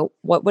unquote,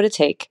 what would it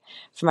take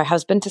for my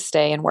husband to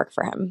stay and work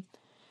for him?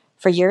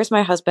 For years,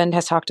 my husband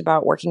has talked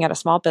about working at a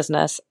small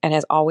business and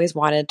has always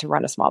wanted to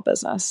run a small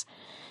business.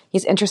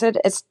 He's interested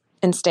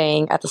in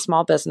staying at the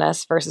small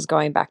business versus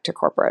going back to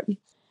corporate.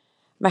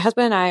 My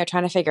husband and I are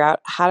trying to figure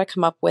out how to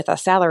come up with a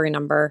salary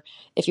number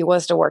if he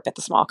was to work at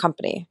the small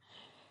company.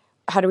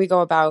 How do we go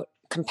about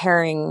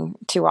comparing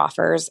 2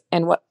 offers,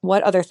 and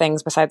what other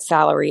things besides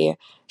salary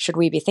should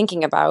we be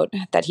thinking about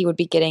that he would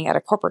be getting at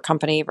a corporate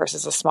company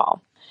versus a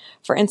small?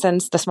 For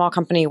instance, the small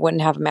company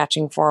wouldn't have a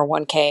matching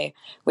 401k,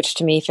 which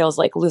to me feels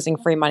like losing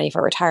free money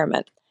for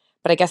retirement.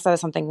 But I guess that is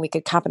something we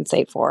could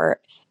compensate for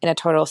in a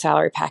total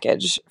salary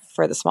package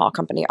for the small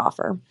company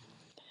offer.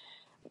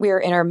 We are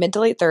in our mid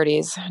to late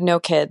 30s, no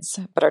kids,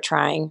 but are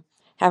trying,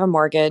 have a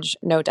mortgage,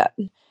 no debt.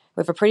 We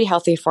have a pretty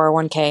healthy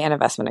 401k and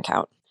investment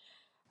account.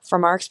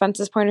 From our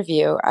expenses point of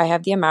view, I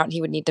have the amount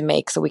he would need to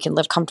make so we can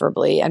live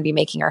comfortably and be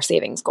making our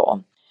savings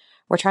goal.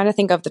 We're trying to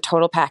think of the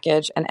total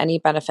package and any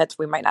benefits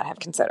we might not have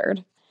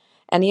considered.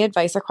 Any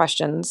advice or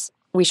questions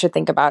we should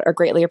think about are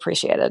greatly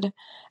appreciated.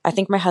 I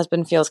think my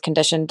husband feels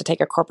conditioned to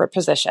take a corporate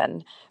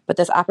position, but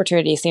this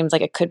opportunity seems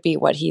like it could be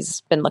what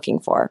he's been looking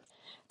for.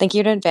 Thank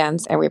you in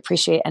advance, and we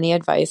appreciate any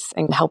advice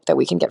and help that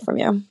we can get from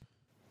you.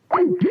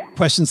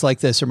 Questions like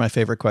this are my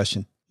favorite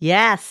question.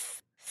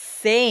 Yes,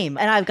 same.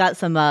 And I've got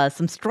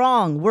some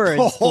strong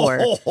words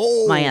for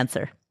my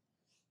answer.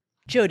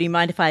 Joe, do you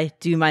mind if I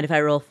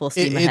roll full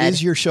steam ahead? It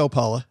is your show,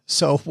 Paula.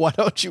 So why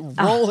don't you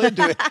roll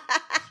into it?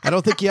 I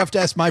don't think you have to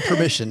ask my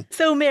permission.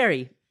 So,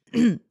 Mary,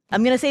 I'm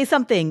going to say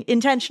something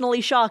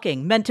intentionally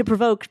shocking, meant to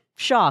provoke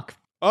shock.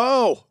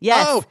 Oh,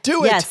 Yes. Oh,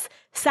 do it. Yes.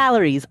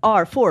 Salaries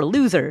are for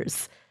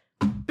losers.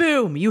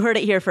 Boom. You heard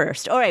it here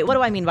first. All right. What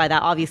do I mean by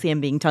that? Obviously,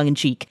 I'm being tongue in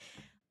cheek.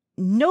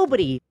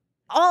 Nobody,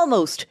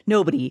 almost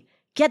nobody,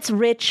 gets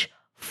rich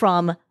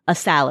from a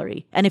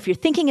salary. And if you're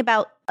thinking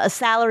about a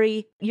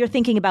salary, you're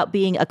thinking about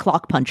being a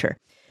clock puncher.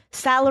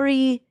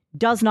 Salary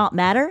does not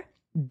matter.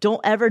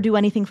 Don't ever do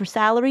anything for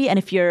salary. And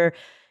if you're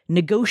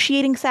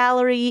negotiating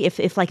salary,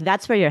 if like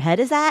that's where your head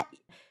is at,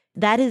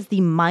 that is the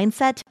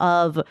mindset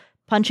of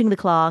punching the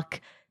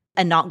clock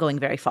and not going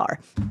very far.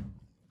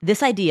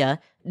 This idea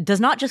does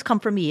not just come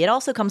from me. It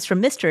also comes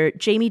from Mr.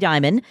 Jamie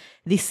Dimon,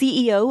 the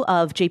CEO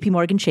of JP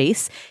Morgan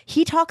Chase.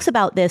 He talks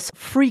about this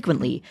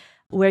frequently,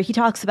 where he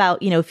talks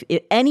about, if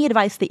any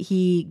advice that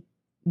he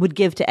would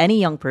give to any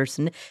young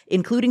person,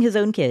 including his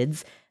own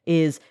kids,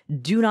 is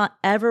do not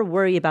ever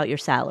worry about your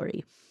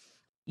salary.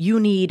 You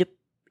need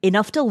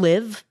enough to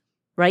live,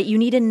 right? You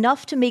need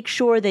enough to make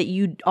sure that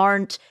you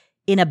aren't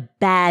in a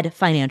bad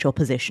financial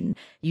position.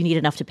 You need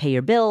enough to pay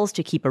your bills,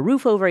 to keep a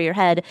roof over your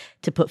head,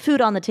 to put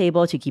food on the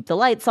table, to keep the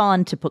lights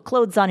on, to put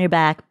clothes on your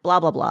back, blah,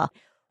 blah, blah.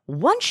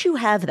 Once you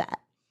have that,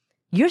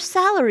 your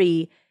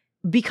salary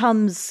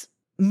becomes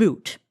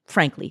moot,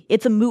 frankly.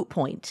 It's a moot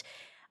point.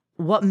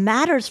 What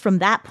matters from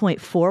that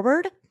point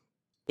forward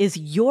is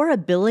your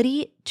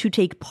ability to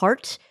take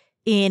part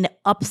in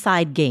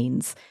upside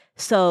gains.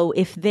 So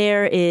if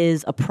there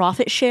is a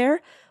profit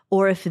share,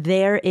 or if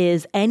there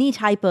is any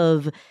type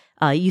of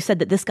you said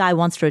that this guy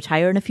wants to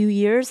retire in a few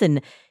years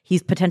and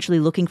he's potentially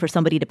looking for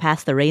somebody to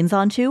pass the reins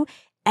on to.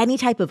 Any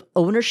type of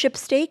ownership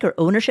stake or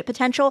ownership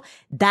potential,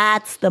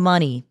 that's the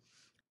money.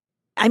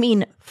 I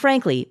mean,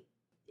 frankly,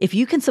 if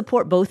you can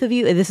support both of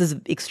you, and this is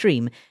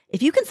extreme,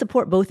 if you can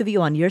support both of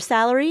you on your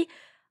salary,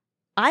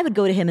 I would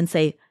go to him and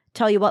say,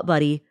 tell you what,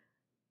 buddy,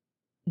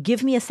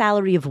 give me a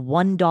salary of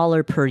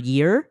 $1 per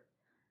year,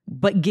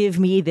 but give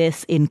me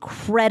this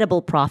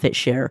incredible profit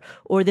share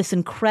or this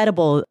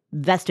incredible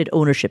vested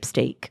ownership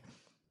stake.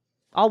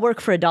 I'll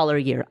work for $1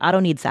 a year. I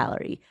don't need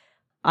salary.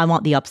 I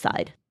want the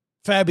upside.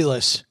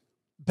 Fabulous.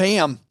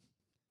 Bam.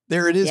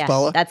 There it is, Yeah,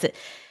 Paula. that's it.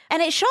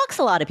 And it shocks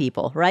a lot of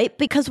people, right?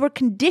 Because we're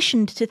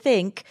conditioned to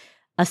think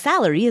a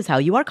salary is how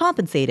you are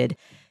compensated.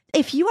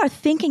 If you are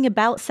thinking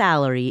about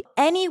salary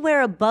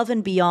anywhere above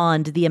and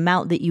beyond the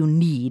amount that you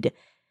need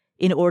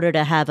in order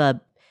to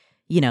have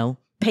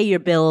pay your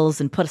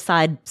bills and put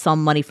aside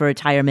some money for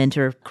retirement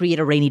or create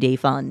a rainy day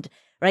fund,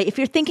 right? If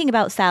you're thinking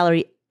about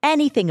salary,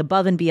 anything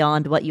above and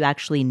beyond what you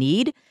actually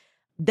need,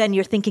 then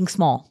you're thinking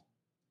small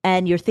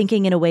and you're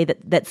thinking in a way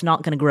that's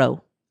not going to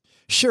grow.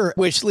 Sure.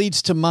 Which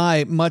leads to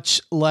my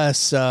much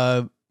less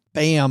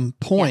bam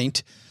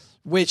point,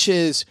 which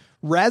is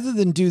rather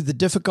than do the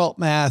difficult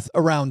math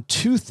around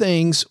two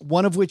things,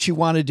 one of which you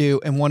want to do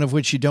and one of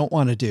which you don't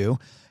want to do,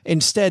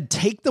 instead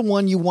take the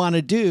one you want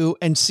to do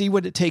and see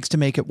what it takes to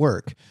make it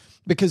work.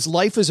 Because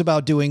life is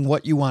about doing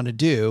what you want to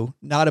do,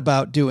 not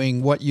about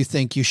doing what you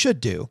think you should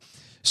do.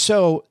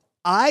 So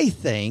I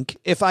think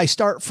if I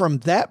start from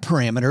that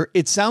parameter,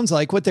 it sounds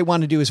like what they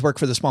want to do is work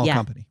for the small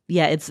company.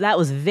 Yeah, that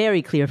was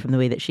very clear from the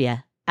way that she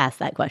asked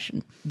that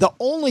question. The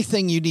only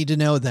thing you need to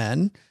know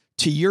then,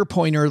 to your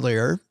point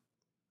earlier,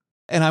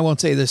 and I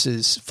won't say this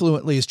as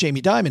fluently as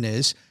Jamie Dimon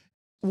is,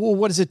 well,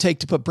 what does it take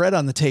to put bread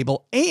on the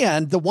table?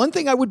 And the one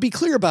thing I would be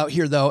clear about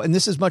here, though, and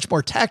this is much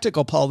more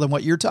tactical, Paul, than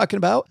what you're talking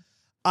about,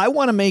 I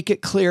want to make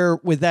it clear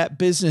with that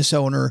business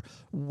owner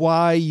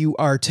why you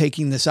are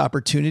taking this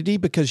opportunity,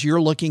 because you're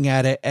looking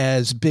at it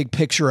as big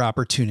picture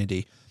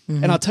opportunity.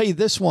 Mm-hmm. And I'll tell you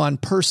this one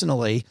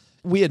personally,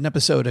 we had an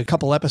episode a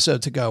couple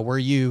episodes ago where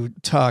you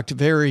talked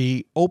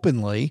very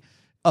openly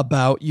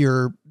about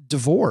your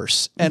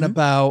divorce and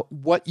about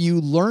what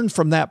you learned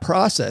from that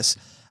process.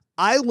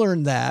 I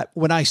learned that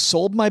when I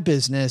sold my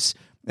business,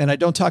 and I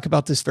don't talk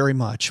about this very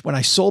much, when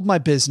I sold my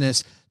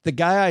business, the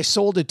guy I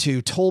sold it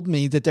to told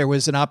me that there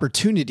was an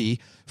opportunity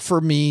for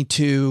me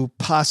to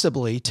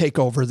possibly take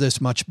over this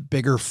much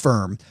bigger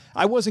firm.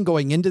 I wasn't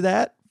going into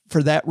that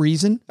for that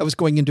reason. I was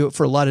going into it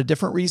for a lot of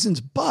different reasons,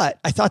 but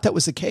I thought that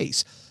was the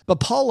case. But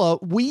Paula,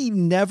 we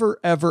never,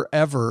 ever,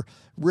 ever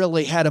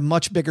really had a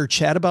much bigger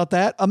chat about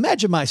that.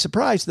 Imagine my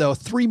surprise, though,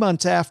 3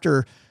 months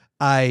after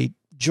I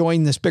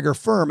joined this bigger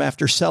firm,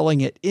 after selling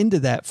it into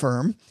that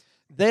firm,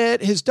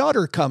 that his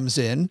daughter comes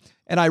in.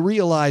 And I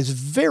realized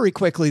very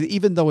quickly that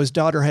even though his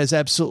daughter has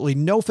absolutely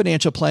no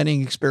financial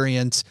planning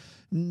experience,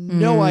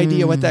 no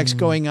idea what that's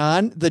going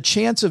on, the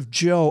chance of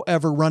Joe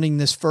ever running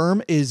this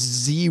firm is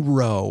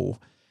zero.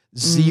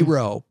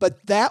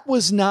 But that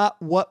was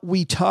not what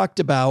we talked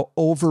about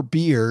over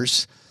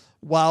beers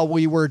while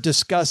we were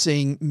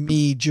discussing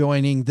me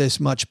joining this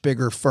much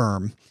bigger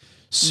firm.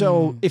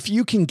 So if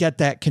you can get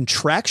that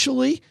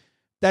contractually,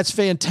 that's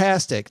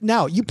fantastic.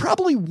 Now, you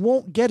probably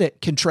won't get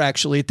it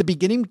contractually at the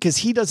beginning because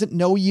he doesn't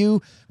know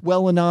you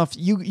well enough.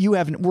 You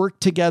haven't worked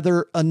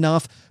together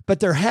enough, but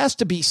there has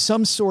to be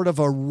some sort of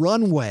a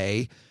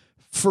runway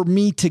for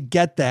me to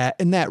get that.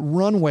 And that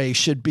runway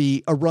should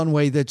be a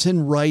runway that's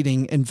in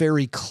writing and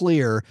very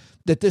clear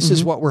that this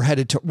is what we're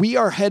headed to. We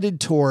are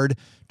headed toward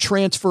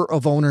transfer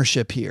of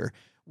ownership here.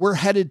 We're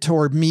headed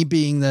toward me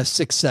being the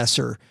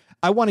successor.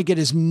 I want to get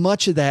as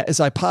much of that as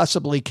I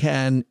possibly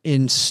can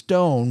in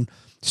stone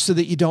so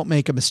that you don't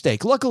make a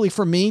mistake. Luckily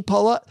for me,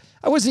 Paula,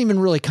 I wasn't even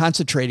really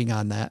concentrating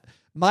on that.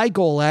 My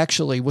goal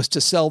actually was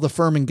to sell the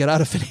firm and get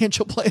out of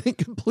financial planning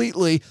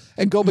completely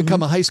and go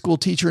become a high school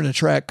teacher and a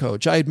track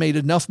coach. I had made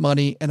enough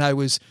money and I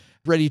was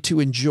ready to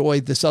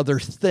enjoy this other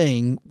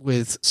thing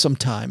with some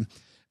time.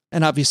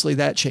 And obviously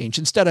that changed.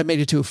 Instead, I made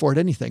it to afford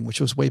anything, which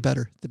was way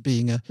better than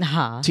being a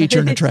teacher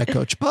and a track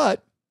coach.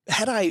 But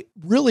had I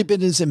really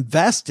been as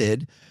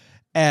invested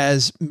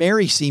as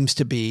Mary seems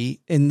to be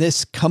in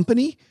this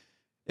company,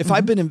 if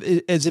I've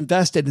been as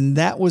invested and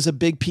that was a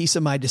big piece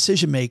of my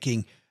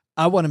decision-making,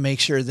 I want to make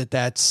sure that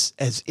that's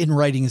as in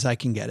writing as I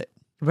can get it.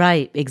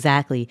 Right,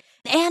 exactly.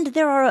 And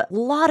there are a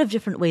lot of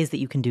different ways that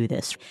you can do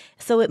this.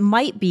 So it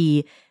might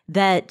be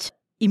that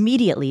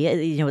immediately,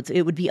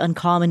 it would be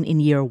uncommon in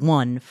year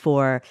one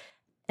for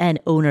an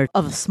owner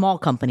of a small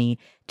company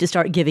to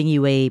start giving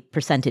you a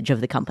percentage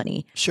of the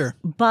company. Sure.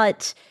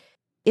 But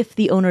if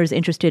the owner is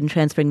interested in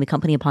transferring the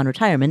company upon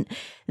retirement,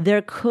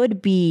 there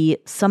could be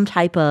some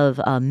type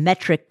of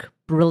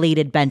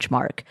metric-related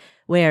benchmark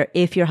where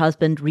if your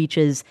husband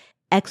reaches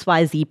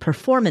XYZ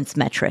performance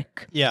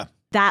metric. Yeah.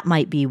 That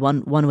might be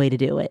one way to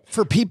do it.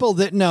 For people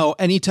that know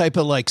any type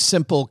of like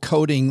simple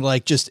coding,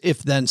 like just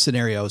if then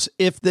scenarios,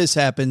 if this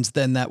happens,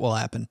 then that will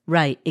happen.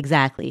 Right,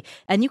 exactly.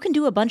 And you can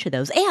do a bunch of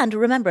those. And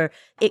remember,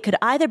 it could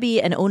either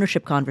be an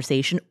ownership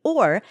conversation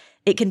or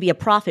it can be a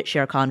profit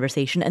share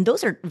conversation. And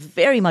those are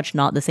very much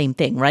not the same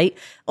thing, right?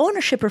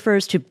 Ownership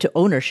refers to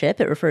ownership.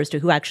 It refers to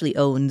who actually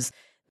owns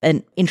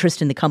an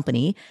interest in the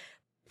company.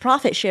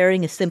 Profit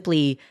sharing is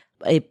simply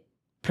a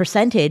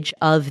percentage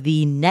of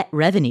the net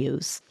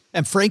revenues.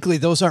 And frankly,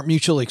 those aren't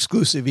mutually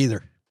exclusive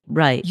either.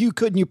 Right. You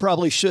could and you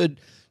probably should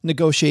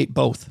negotiate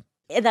both.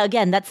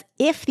 Again, that's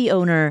if the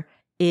owner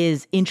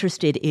is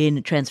interested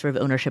in transfer of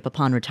ownership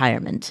upon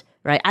retirement,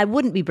 right? I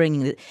wouldn't be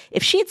bringing it.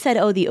 If she had said,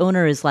 oh, the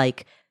owner is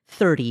like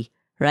 30,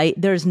 right?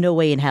 There's no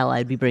way in hell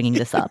I'd be bringing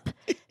this up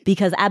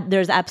because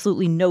there's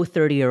absolutely no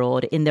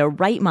 30-year-old in their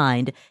right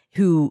mind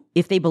who,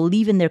 if they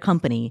believe in their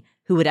company,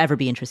 who would ever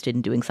be interested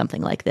in doing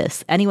something like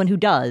this. Anyone who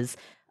does,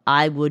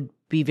 I would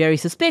be very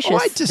suspicious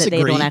that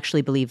they don't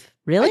actually believe.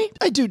 Really?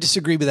 I do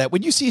disagree with that.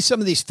 When you see some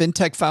of these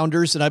fintech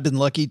founders, and I've been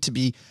lucky to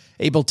be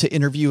able to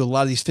interview a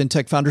lot of these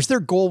fintech founders, their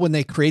goal when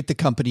they create the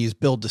company is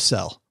build to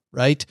sell,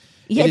 right?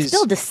 Yeah, it's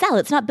build to sell.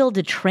 It's not build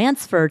to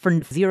transfer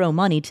for zero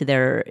money to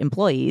their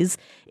employees.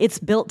 It's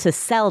built to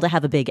sell to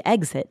have a big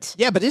exit.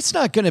 Yeah, but it's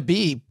not going to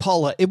be,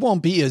 Paula, it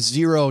won't be a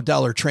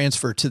 $0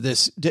 transfer to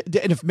this.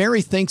 And if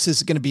Mary thinks this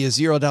is going to be a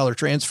 $0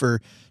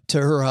 transfer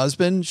to her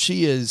husband,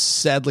 she is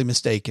sadly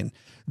mistaken.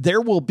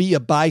 There will be a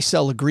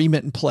buy-sell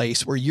agreement in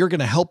place where you're going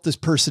to help this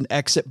person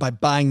exit by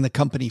buying the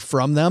company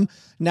from them.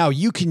 Now,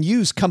 you can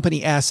use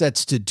company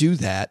assets to do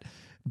that,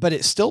 but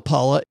it still,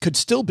 Paula, could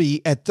still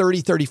be at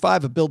 30,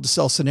 35, a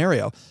build-to-sell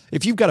scenario.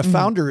 If you've got a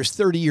founder who's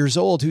 30 years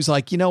old who's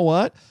like, you know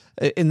what,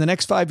 in the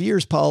next 5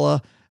 years,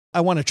 Paula,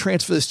 I want to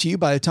transfer this to you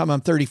by the time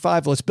I'm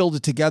 35. Let's build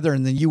it together,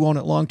 and then you own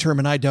it long-term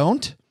and I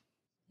don't.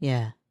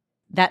 Yeah,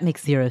 that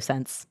makes zero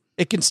sense.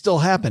 It can still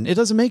happen. It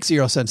doesn't make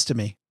zero sense to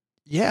me.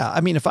 Yeah.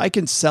 I mean, if I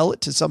can sell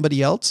it to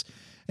somebody else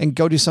and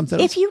go do something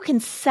else. If you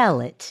can sell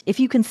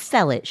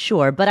it,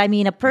 sure. But I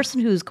mean, a person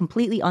who's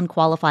completely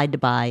unqualified to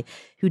buy,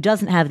 who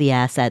doesn't have the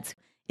assets,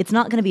 it's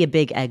not going to be a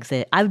big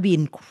exit. I would be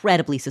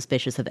incredibly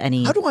suspicious of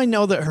any. How do I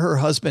know that her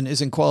husband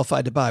isn't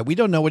qualified to buy? We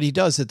don't know what he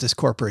does at this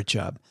corporate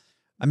job.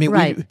 I mean,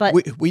 right,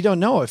 we don't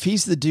know if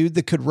he's the dude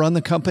that could run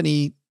the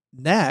company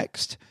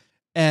next.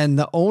 And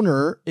the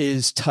owner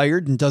is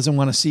tired and doesn't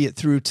want to see it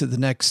through to the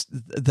next,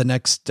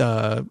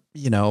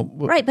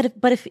 Right.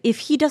 But if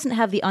he doesn't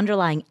have the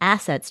underlying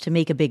assets to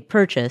make a big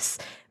purchase,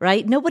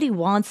 right? Nobody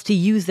wants to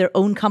use their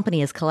own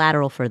company as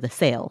collateral for the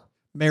sale.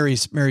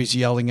 Mary's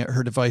yelling at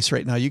her device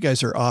right now. You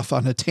guys are off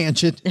on a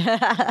tangent.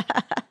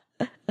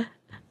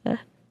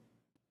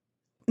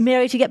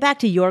 Mary, to get back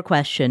to your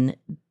question,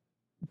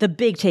 the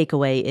big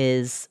takeaway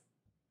is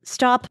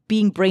stop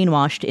being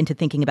brainwashed into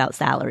thinking about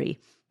salary.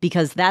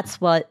 Because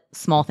that's what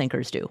small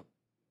thinkers do.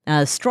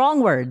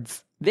 Strong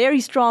words, very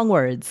strong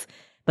words,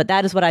 but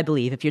that is what I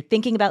believe. If you're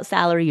thinking about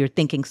salary, you're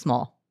thinking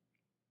small.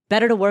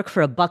 Better to work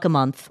for $1 a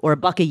month or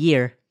 $1 a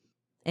year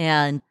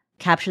and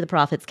capture the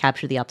profits,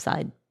 capture the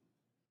upside.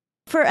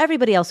 For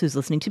everybody else who's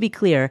listening, to be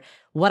clear,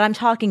 what I'm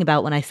talking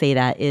about when I say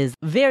that is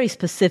very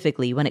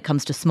specifically when it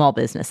comes to small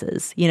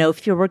businesses. You know,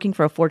 if you're working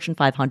for a Fortune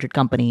 500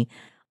 company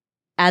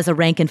as a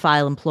rank and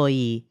file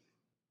employee,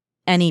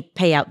 any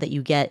payout that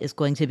you get is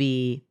going to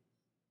be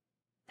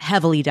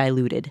heavily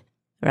diluted,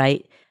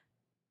 right?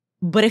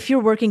 But if you're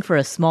working for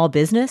a small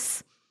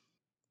business,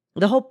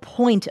 the whole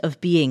point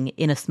of being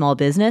in a small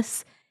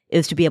business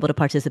is to be able to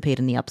participate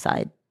in the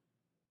upside.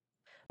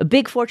 A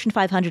big Fortune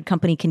 500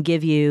 company can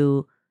give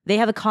you, they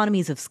have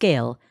economies of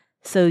scale,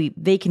 so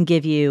they can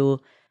give you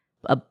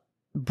a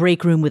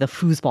break room with a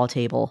foosball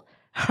table.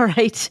 All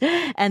right.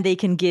 And they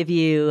can give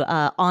you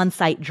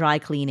on-site dry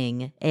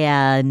cleaning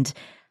and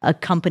a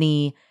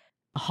company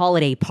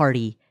holiday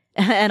party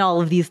and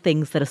all of these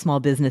things that a small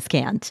business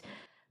can't.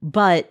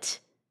 But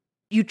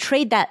you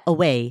trade that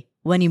away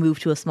when you move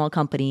to a small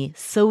company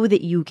so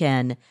that you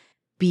can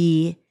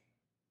be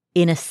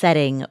in a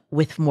setting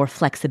with more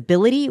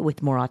flexibility,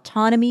 with more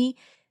autonomy,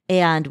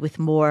 and with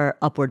more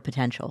upward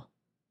potential.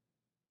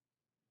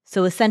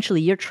 So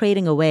essentially, you're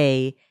trading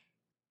away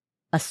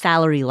a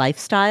salary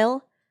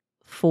lifestyle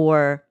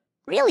for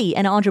really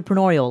an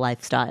entrepreneurial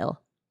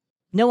lifestyle.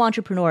 No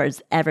entrepreneur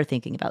is ever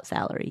thinking about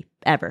salary,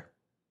 ever.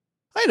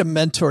 I had a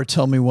mentor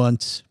tell me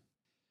once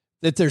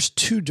that there's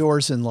two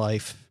doors in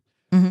life.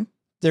 Mm-hmm.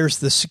 There's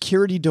the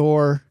security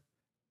door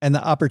and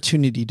the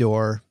opportunity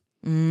door.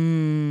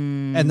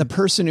 And the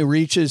person who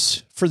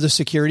reaches for the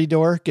security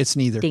door gets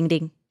neither. Ding,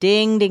 ding,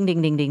 ding, ding,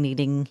 ding, ding, ding, ding,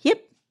 ding.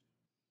 Yep.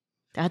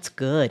 That's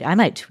good. I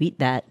might tweet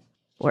that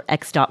or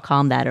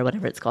x.com that or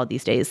whatever it's called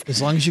these days.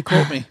 As long as you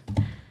quote me.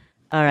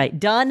 All right.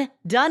 Done,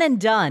 done, and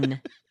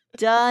done.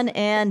 Done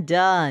and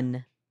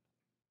done.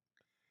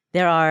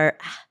 There are,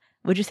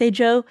 what'd you say,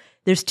 Joe?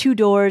 There's two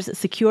doors,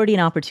 security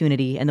and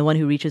opportunity, and the one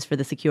who reaches for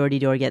the security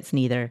door gets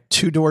neither.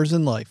 Two doors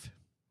in life.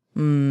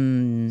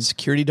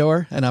 Security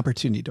door and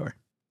opportunity door.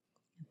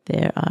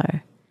 There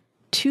are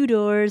two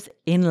doors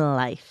in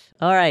life.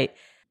 All right.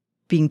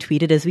 Being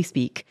tweeted as we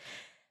speak.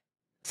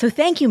 So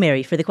thank you,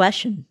 Mary, for the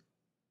question.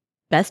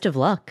 Best of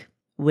luck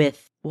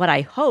with what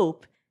I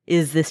hope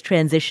is this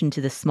transition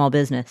to this small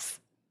business.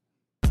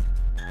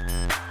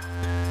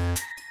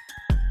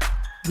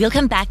 We'll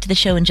come back to the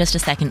show in just a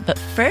second, but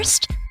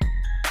first,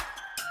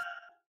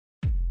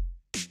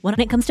 when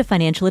it comes to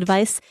financial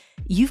advice,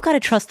 you've got to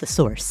trust the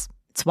source.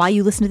 It's why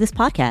you listen to this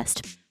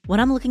podcast. When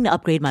I'm looking to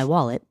upgrade my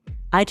wallet,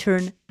 I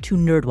turn to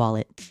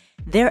NerdWallet.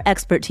 Their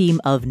expert team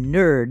of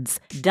nerds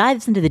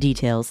dives into the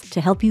details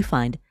to help you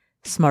find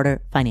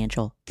smarter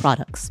financial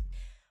products.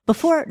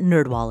 Before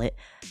NerdWallet,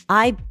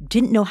 I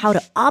didn't know how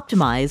to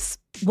optimize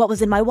what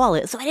was in my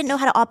wallet, so I didn't know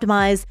how to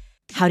optimize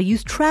how to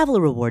use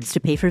travel rewards to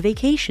pay for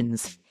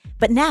vacations.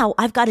 But now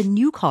I've got a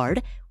new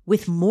card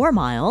with more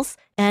miles,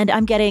 and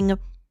I'm getting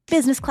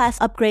business class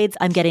upgrades,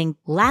 I'm getting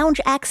lounge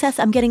access,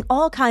 I'm getting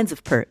all kinds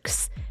of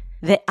perks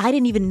that I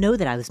didn't even know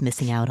that I was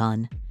missing out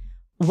on.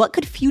 What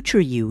could future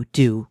you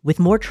do with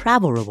more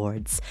travel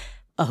rewards?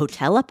 A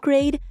hotel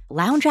upgrade?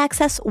 Lounge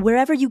access?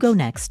 Wherever you go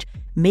next,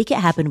 make it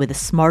happen with a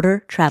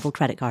smarter travel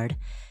credit card.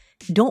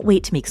 Don't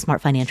wait to make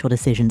smart financial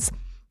decisions.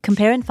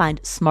 Compare and find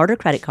smarter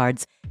credit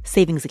cards,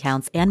 savings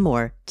accounts, and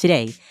more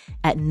today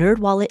at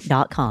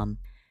nerdwallet.com.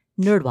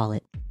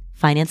 NerdWallet.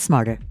 Finance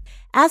smarter.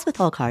 As with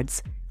all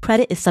cards,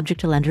 credit is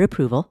subject to lender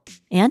approval,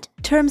 and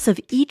terms of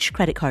each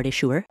credit card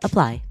issuer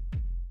apply.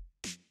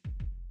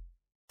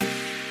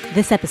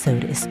 This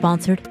episode is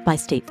sponsored by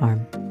State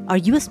Farm. Are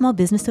you a small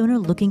business owner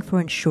looking for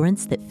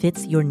insurance that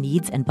fits your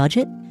needs and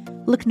budget?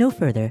 Look no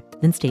further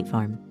than State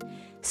Farm.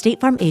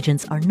 State Farm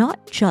agents are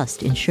not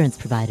just insurance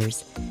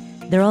providers.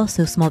 They're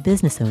also small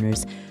business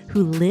owners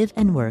who live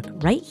and work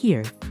right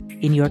here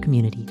in your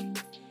community.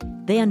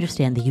 They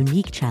understand the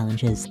unique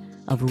challenges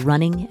of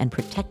running and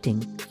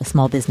protecting a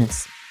small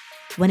business.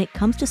 When it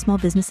comes to small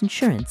business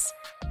insurance,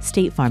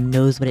 State Farm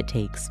knows what it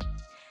takes.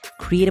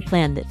 Create a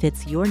plan that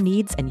fits your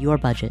needs and your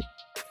budget.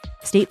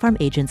 State Farm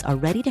agents are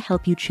ready to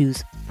help you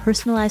choose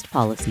personalized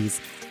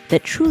policies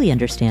that truly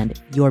understand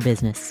your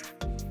business.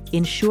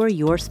 Insure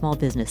your small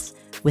business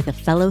with a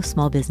fellow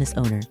small business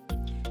owner.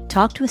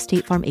 Talk to a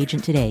State Farm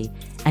agent today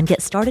and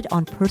get started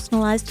on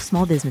personalized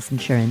small business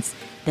insurance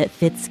that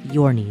fits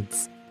your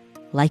needs.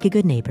 Like a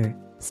good neighbor,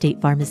 State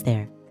Farm is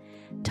there.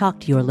 Talk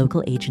to your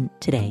local agent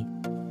today.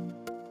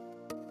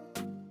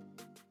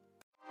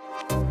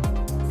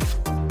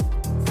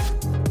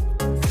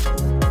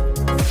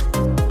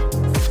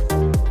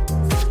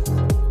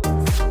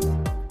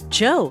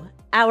 Joe,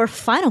 our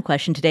final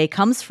question today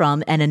comes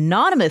from an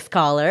anonymous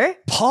caller.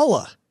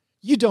 Paula,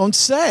 you don't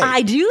say.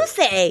 I do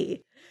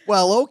say.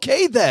 Well,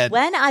 okay then.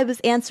 When I was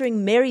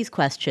answering Mary's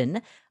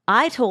question,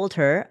 I told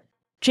her,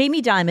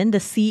 Jamie Dimon, the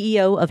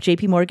CEO of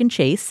JP Morgan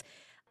Chase,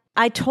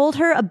 I told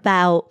her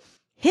about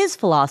his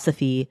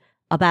philosophy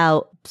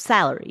about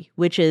salary,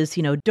 which is,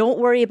 don't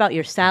worry about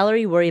your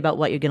salary, worry about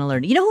what you're going to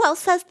learn. You know who else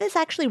says this?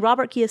 Actually,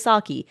 Robert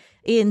Kiyosaki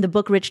in the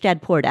book Rich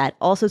Dad, Poor Dad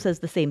also says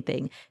the same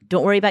thing.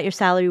 Don't worry about your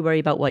salary, worry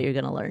about what you're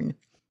going to learn.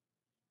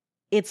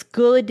 It's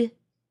good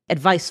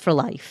advice for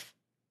life,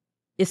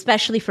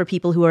 especially for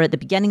people who are at the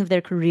beginning of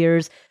their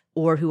careers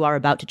or who are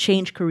about to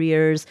change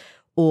careers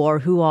or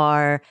who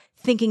are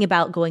thinking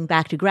about going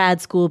back to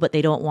grad school, but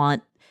they don't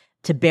want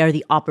to bear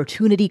the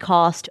opportunity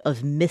cost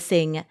of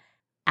missing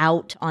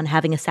out on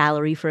having a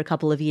salary for a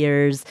couple of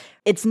years.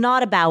 It's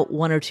not about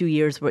 1 or 2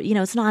 years where,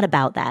 it's not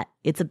about that.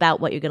 It's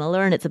about what you're going to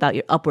learn. It's about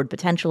your upward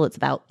potential. It's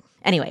about,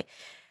 anyway,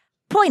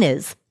 point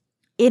is,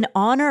 in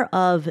honor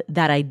of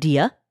that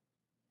idea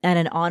and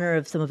in honor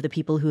of some of the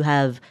people who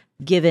have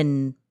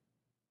given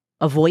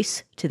a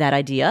voice to that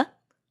idea,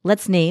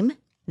 let's name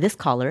this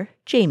caller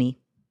Jamie.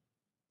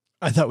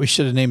 I thought we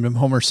should have named him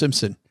Homer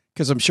Simpson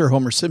Because I'm sure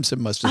Homer Simpson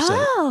must have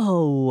said it.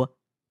 Oh,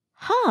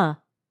 huh.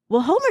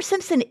 Well, Homer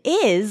Simpson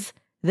is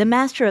the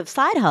master of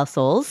side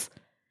hustles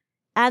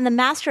and the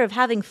master of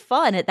having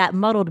fun at that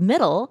muddled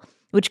middle,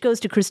 which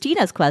goes to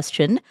Christina's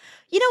question.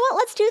 You know what?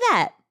 Let's do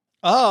that.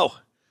 Oh,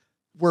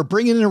 we're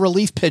bringing in a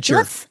relief pitcher.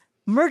 Let's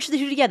merge the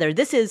two together.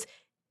 This is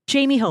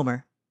Jamie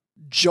Homer.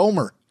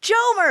 Jomer.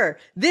 Jomer!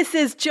 This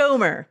is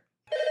Jomer.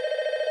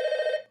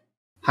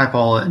 Hi,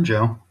 Paula and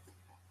Joe.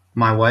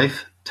 My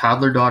wife,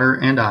 toddler daughter,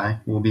 and I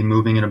will be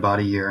moving in about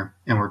a year,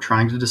 and we're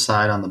trying to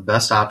decide on the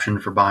best option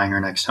for buying our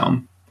next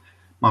home.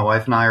 My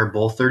wife and I are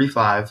both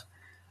 35.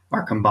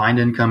 Our combined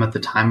income at the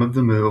time of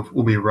the move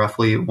will be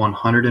roughly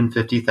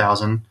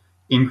 $150,000,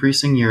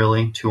 increasing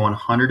yearly to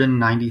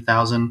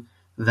 $190,000,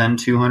 then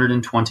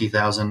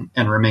 $220,000,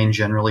 and remain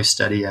generally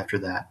steady after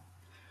that.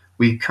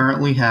 We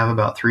currently have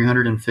about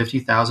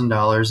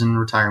 $350,000 in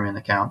retirement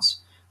accounts,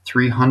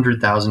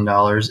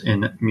 $300,000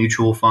 in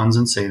mutual funds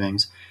and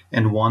savings,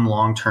 and one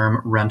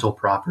long-term rental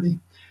property.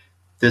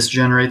 This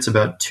generates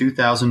about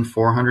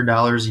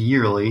 $2,400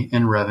 yearly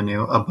in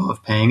revenue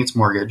above paying its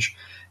mortgage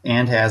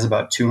and has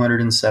about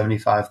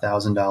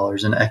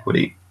 $275,000 in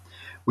equity.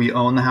 We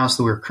own the house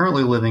that we're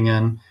currently living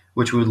in,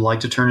 which we would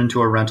like to turn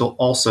into a rental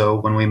also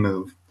when we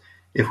move.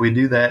 If we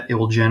do that, it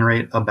will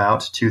generate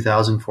about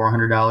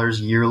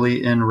 $2,400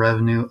 yearly in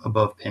revenue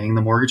above paying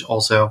the mortgage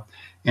also,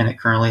 and it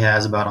currently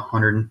has about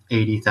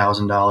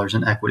 $180,000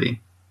 in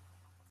equity.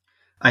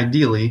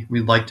 Ideally,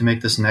 we'd like to make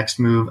this next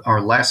move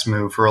our last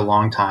move for a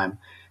long time,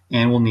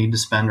 and we'll need to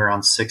spend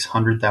around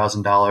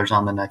 $600,000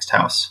 on the next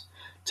house.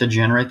 To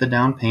generate the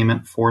down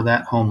payment for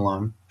that home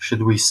loan,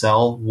 should we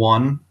sell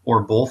one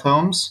or both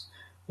homes,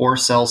 or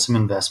sell some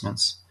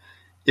investments?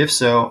 If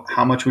so,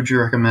 how much would you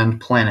recommend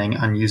planning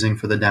on using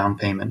for the down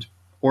payment?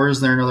 Or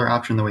is there another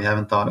option that we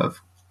haven't thought of?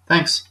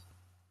 Thanks.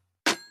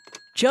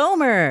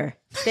 Jomer,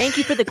 thank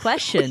you for the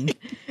question.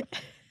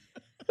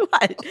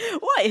 What?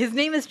 His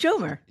name is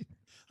Jomer.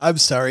 I'm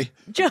sorry.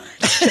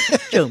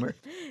 Jomer.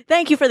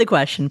 Thank you for the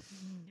question.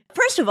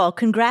 First of all,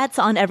 congrats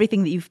on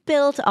everything that you've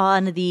built,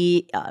 on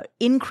the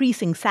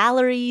increasing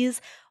salaries,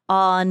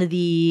 on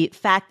the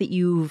fact that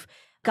you've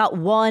got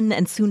one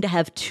and soon to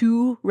have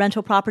two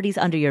rental properties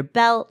under your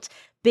belt.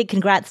 Big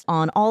congrats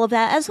on all of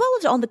that, as well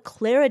as on the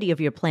clarity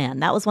of your plan.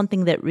 That was one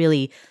thing that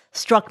really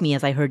struck me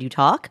as I heard you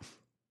talk.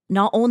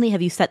 Not only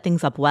have you set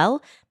things up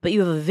well, but you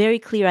have a very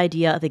clear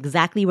idea of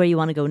exactly where you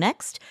want to go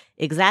next,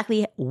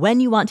 exactly when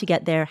you want to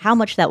get there, how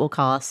much that will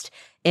cost,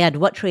 and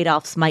what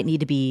trade-offs might need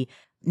to be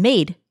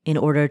made in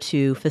order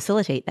to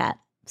facilitate that.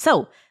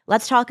 So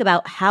let's talk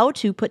about how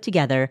to put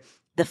together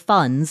the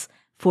funds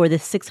for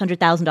this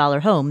 $600,000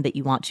 home that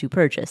you want to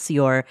purchase,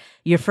 your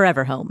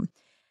forever home.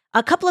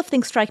 A couple of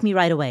things strike me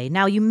right away.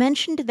 Now, you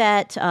mentioned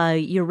that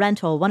your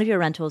rental, one of your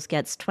rentals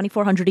gets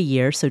 $2,400 a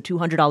year, so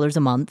 $200 a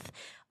month,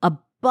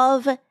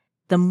 above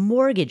the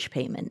mortgage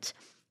payment.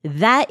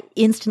 That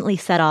instantly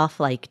set off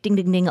like ding,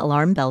 ding, ding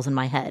alarm bells in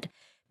my head,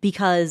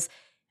 because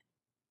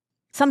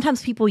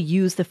sometimes people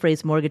use the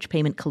phrase mortgage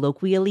payment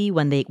colloquially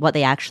when what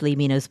they actually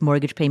mean is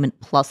mortgage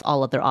payment plus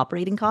all of their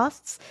operating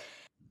costs.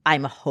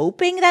 I'm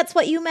hoping that's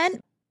what you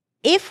meant.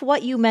 If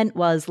what you meant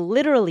was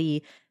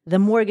literally the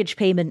mortgage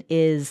payment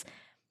is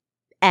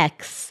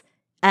X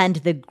and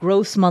the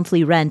gross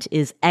monthly rent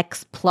is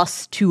X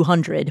plus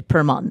 $200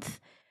 per month,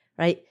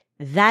 right?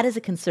 That is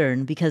a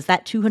concern, because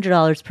that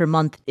 $200 per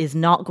month is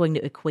not going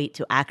to equate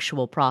to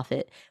actual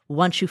profit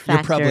once you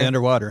factor. You're probably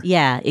underwater.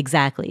 Yeah,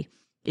 exactly.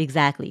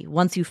 Exactly.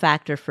 Once you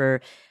factor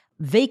for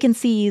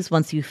vacancies,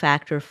 once you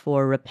factor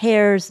for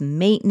repairs,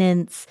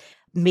 maintenance,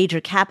 major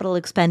capital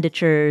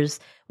expenditures,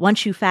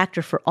 once you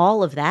factor for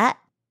all of that,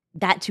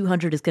 that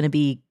 200 is going to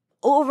be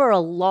over a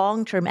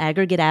long-term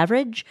aggregate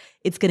average.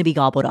 It's going to be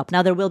gobbled up.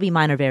 Now, there will be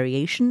minor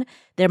variation.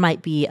 There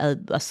might be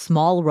a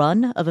small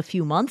run of a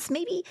few months.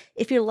 Maybe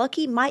if you're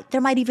lucky,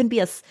 there might even be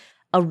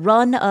a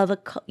run of a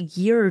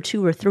year or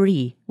two or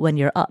three when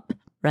you're up,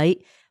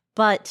 right?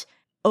 But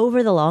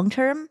over the long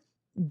term,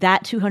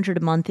 that $200 a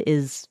month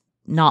is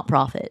not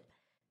profit.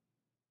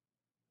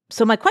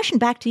 So my question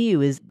back to you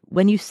is,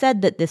 when you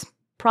said that this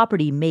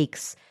property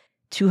makes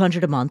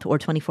 $200 a month or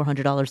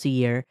 $2,400 a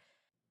year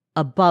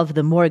above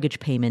the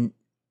mortgage payment,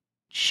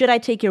 should I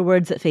take your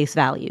words at face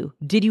value?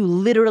 Did you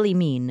literally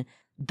mean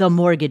the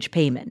mortgage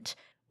payment,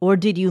 or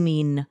did you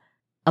mean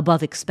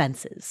above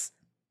expenses?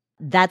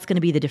 That's going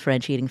to be the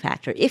differentiating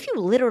factor. If you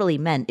literally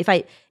meant, if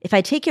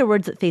I take your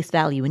words at face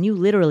value and you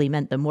literally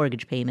meant the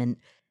mortgage payment,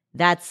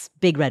 that's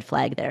big red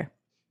flag there.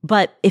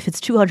 But if it's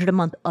 $200 a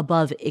month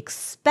above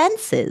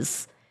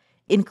expenses,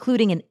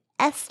 including an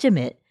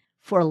estimate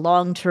for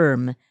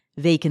long-term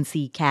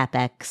vacancy,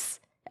 CapEx,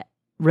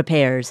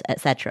 repairs,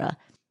 etc.,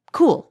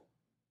 cool.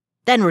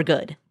 Then we're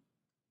good.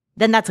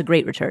 Then that's a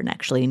great return,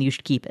 actually, and you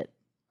should keep it.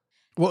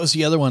 What was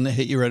the other one that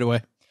hit you right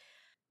away?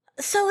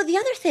 So the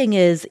other thing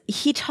is,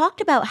 he talked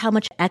about how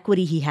much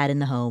equity he had in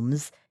the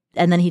homes,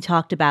 and then he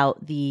talked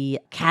about the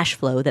cash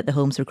flow that the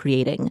homes were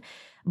creating.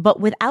 But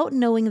without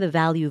knowing the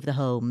value of the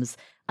homes,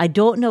 I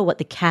don't know what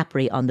the cap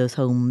rate on those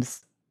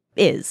homes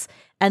is.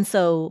 And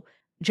so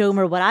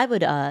Jomer, what I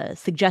would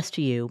suggest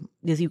to you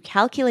is you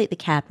calculate the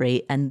cap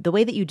rate. And the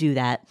way that you do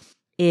that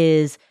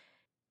is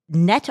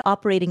net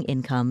operating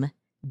income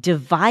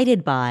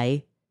divided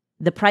by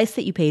the price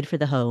that you paid for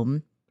the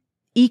home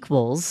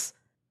equals,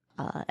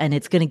 and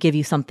it's going to give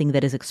you something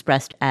that is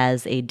expressed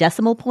as a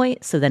decimal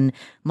point. So then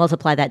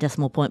multiply that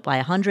decimal point by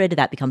 100.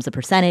 That becomes a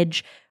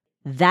percentage.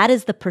 That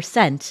is the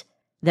percent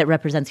that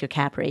represents your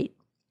cap rate,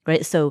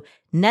 right? So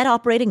net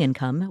operating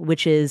income,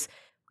 which is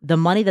the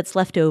money that's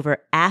left over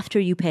after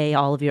you pay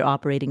all of your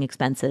operating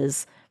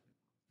expenses,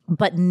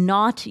 but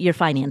not your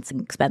financing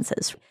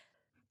expenses.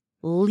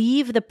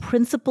 Leave the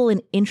principal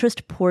and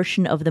interest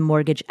portion of the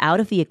mortgage out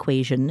of the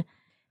equation.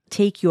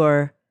 Take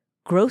your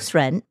gross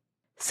rent,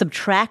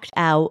 subtract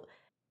out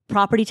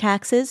property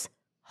taxes,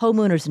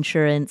 homeowners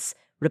insurance,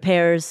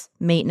 repairs,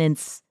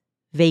 maintenance,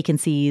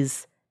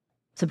 vacancies.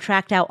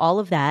 Subtract out all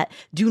of that.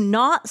 Do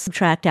not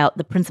subtract out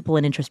the principal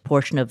and interest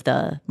portion of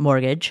the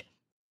mortgage.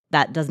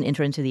 That doesn't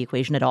enter into the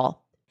equation at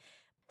all.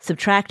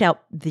 Subtract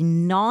out the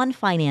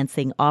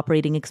non-financing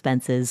operating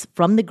expenses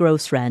from the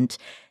gross rent.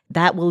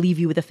 That will leave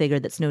you with a figure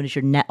that's known as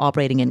your net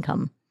operating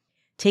income.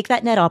 Take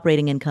that net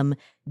operating income,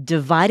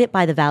 divide it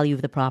by the value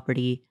of the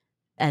property,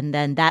 and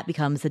then that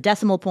becomes the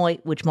decimal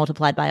point, which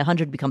multiplied by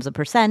 100 becomes a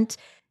percent.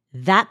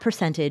 That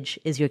percentage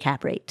is your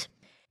cap rate.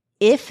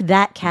 If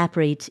that cap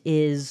rate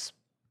is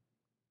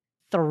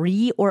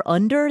 3 or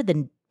under,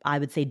 then I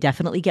would say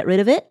definitely get rid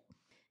of it.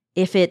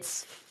 If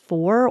it's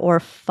 4 or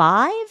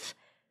 5,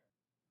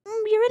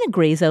 you're in a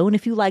gray zone.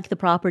 If you like the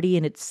property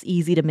and it's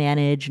easy to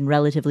manage and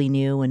relatively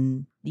new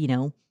and,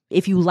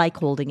 if you like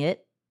holding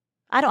it,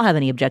 I don't have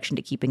any objection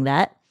to keeping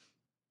that.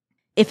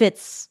 If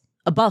it's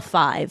above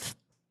 5,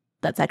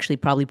 that's actually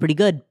probably pretty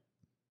good.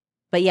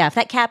 But yeah, if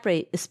that cap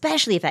rate,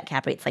 especially if that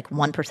cap rate's like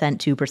 1%,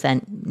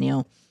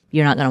 2%,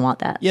 you're not going to want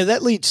that. Yeah,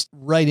 that leads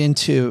right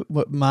into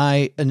what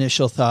my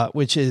initial thought,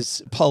 which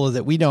is, Paula,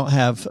 that we don't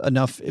have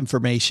enough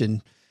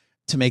information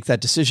to make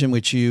that decision,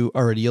 which you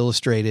already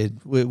illustrated.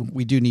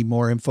 We do need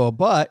more info,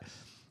 but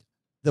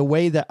the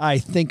way that I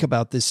think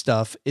about this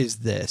stuff is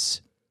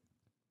this.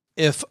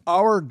 If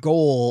our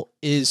goal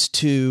is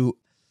to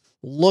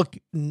look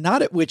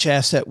not at which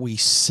asset we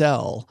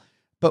sell,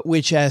 but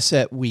which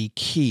asset we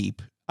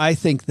keep, I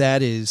think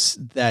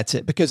that's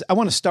it. Because I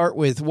want to start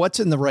with what's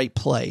in the right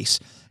place.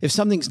 If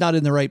something's not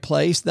in the right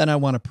place, then I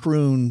want to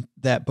prune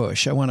that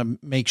bush. I want to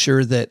make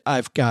sure that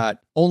I've got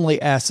only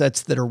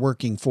assets that are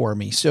working for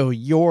me. So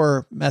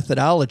your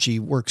methodology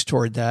works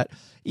toward that.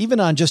 Even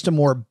on just a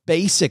more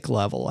basic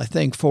level, I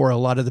think for a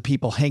lot of the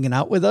people hanging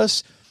out with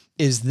us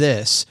is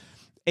this.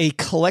 A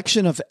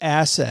collection of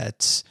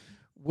assets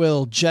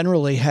will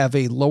generally have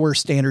a lower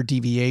standard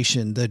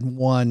deviation than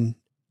one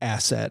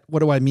asset. What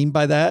do I mean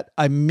by that?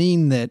 I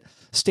mean that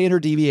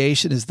standard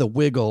deviation is the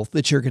wiggle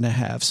that you're going to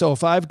have. So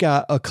if I've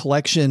got a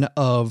collection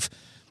of,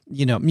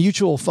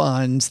 mutual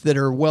funds that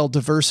are well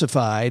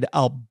diversified,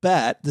 I'll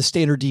bet the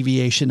standard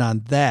deviation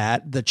on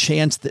that, the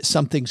chance that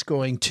something's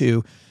going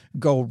to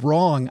go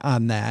wrong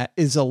on that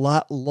is a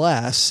lot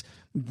less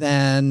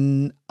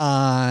than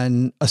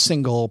on a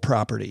single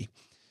property.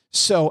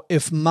 So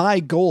if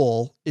my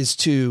goal is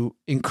to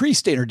increase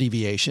standard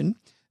deviation,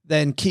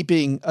 then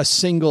keeping a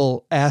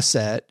single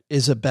asset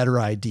is a better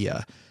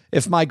idea.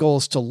 If my goal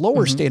is to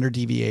lower standard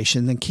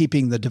deviation, then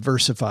keeping the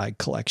diversified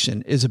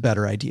collection is a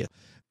better idea.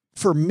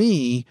 For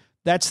me,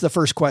 that's the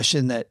first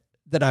question that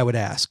I would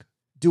ask.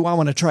 Do I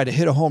want to try to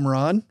hit a home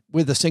run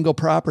with a single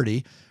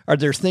property? Are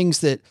there things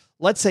that,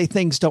 let's say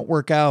things don't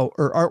work out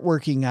or aren't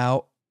working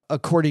out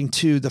according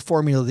to the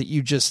formula that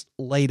you just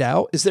laid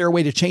out? Is there a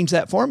way to change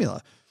that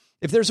formula?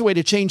 If there's a way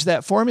to change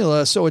that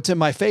formula so it's in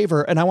my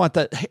favor and I want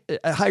that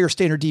higher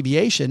standard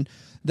deviation,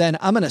 then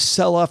I'm going to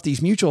sell off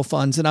these mutual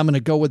funds and I'm going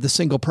to go with the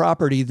single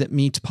property that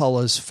meets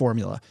Paula's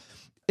formula.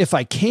 If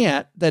I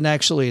can't, then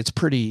actually it's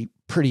pretty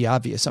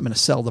obvious. I'm going to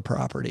sell the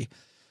property.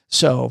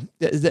 So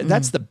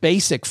that's the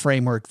basic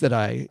framework that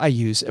I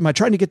use. Am I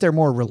trying to get there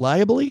more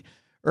reliably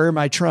or am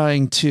I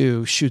trying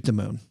to shoot the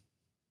moon?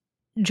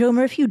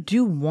 Jomer, if you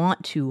do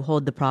want to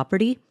hold the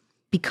property,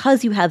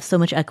 because you have so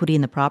much equity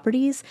in the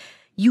properties,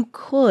 you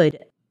could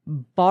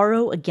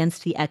borrow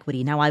against the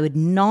equity. Now, I would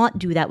not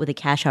do that with a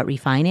cash out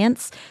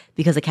refinance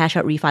because a cash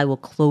out refi will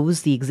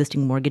close the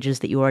existing mortgages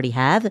that you already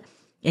have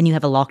and you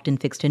have a locked in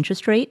fixed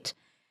interest rate.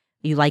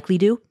 You likely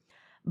do.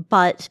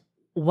 But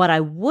what I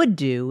would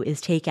do is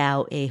take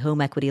out a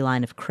home equity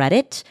line of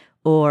credit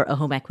or a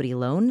home equity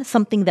loan,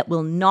 something that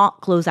will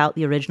not close out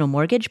the original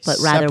mortgage, but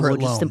rather will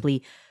just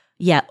simply,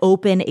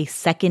 open a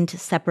second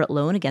separate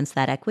loan against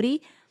that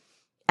equity.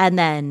 And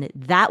then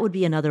that would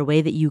be another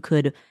way that you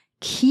could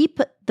keep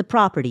the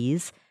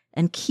properties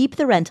and keep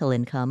the rental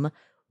income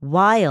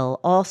while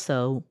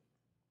also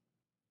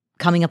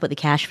coming up with the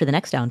cash for the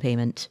next down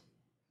payment.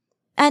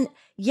 And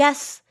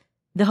yes,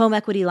 the home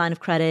equity line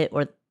of credit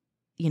or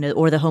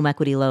the home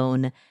equity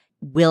loan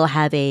will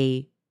have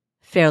a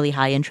fairly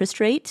high interest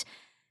rate,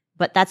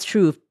 but that's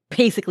true of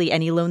basically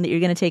any loan that you're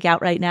going to take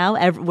out right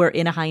now. We're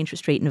in a high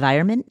interest rate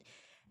environment.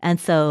 And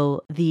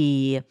so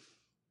the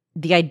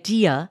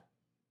idea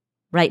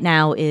right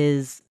now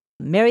is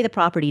marry the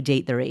property,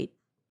 date the rate.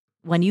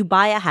 When you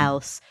buy a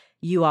house,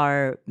 you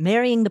are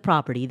marrying the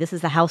property. This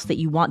is the house that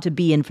you want to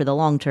be in for the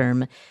long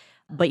term,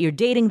 but you're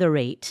dating the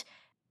rate.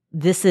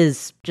 This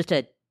is just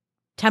a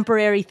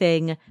temporary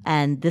thing.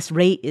 And this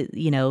rate,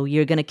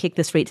 you're going to kick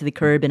this rate to the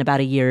curb in about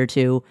a year or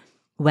two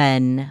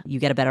when you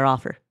get a better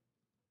offer.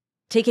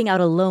 Taking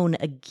out a loan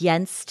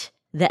against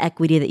the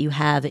equity that you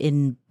have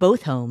in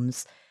both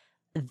homes,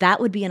 that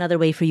would be another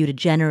way for you to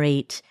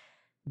generate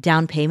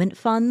down payment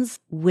funds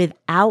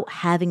without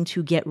having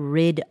to get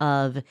rid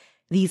of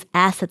these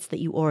assets that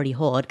you already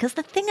hold. Because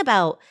the thing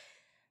about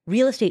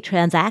real estate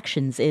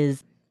transactions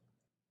is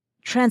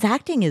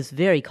transacting is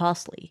very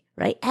costly,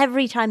 right?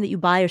 Every time that you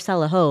buy or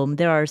sell a home,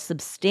 there are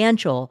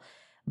substantial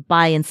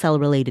buy and sell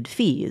related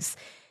fees.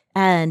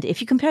 And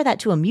if you compare that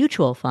to a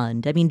mutual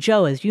fund, I mean,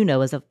 Joe, as you know,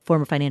 as a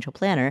former financial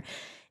planner,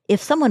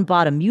 if someone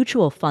bought a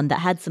mutual fund that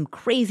had some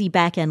crazy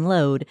back end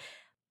load,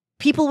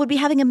 people would be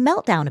having a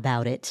meltdown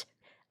about it.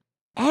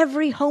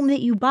 Every home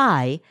that you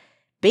buy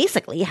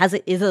basically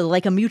is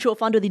like a mutual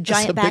fund with a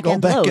giant back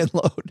end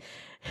load.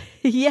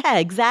 Yeah,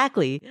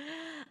 exactly.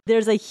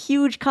 There's a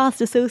huge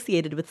cost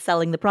associated with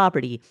selling the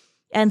property.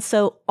 And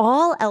so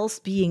all else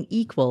being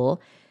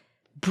equal,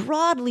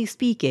 broadly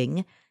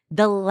speaking,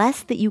 the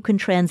less that you can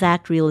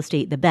transact real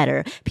estate, the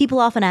better. People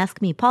often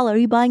ask me, Paula, are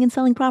you buying and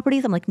selling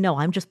properties? I'm like, no,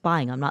 I'm just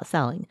buying. I'm not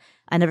selling.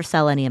 I never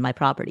sell any of my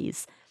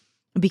properties.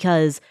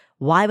 Because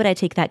why would I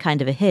take that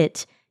kind of a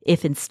hit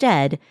if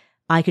instead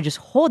I could just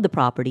hold the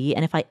property,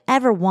 and if I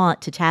ever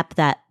want to tap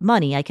that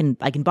money, I can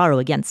borrow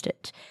against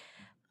it.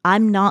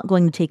 I'm not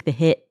going to take the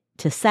hit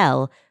to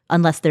sell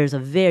unless there's a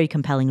very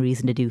compelling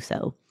reason to do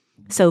so.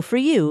 So for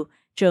you,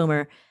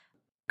 Jomer,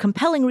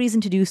 compelling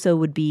reason to do so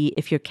would be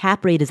if your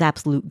cap rate is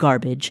absolute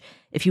garbage.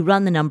 If you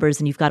run the numbers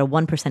and you've got a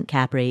 1%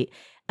 cap rate,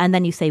 and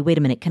then you say, wait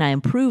a minute, can I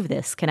improve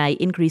this? Can I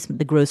increase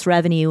the gross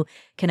revenue?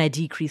 Can I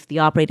decrease the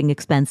operating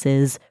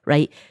expenses,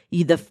 right?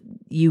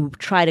 You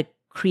try to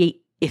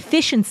create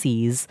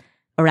efficiencies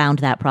around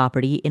that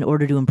property in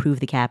order to improve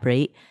the cap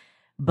rate.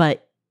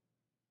 But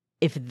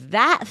if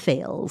that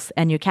fails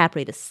and your cap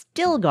rate is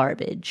still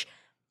garbage,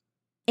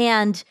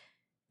 and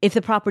if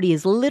the property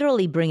is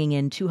literally bringing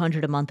in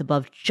 $200 a month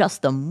above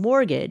just the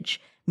mortgage,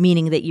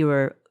 meaning that you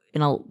were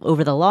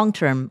over the long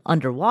term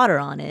underwater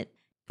on it,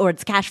 or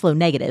it's cash flow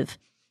negative,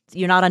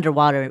 you're not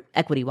underwater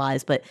equity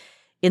wise, but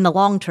in the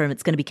long term,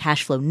 it's going to be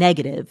cash flow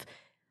negative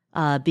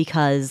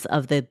because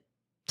of the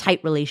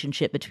tight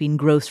relationship between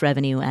gross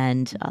revenue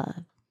and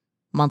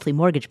monthly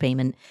mortgage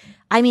payment.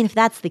 I mean, if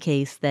that's the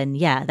case, then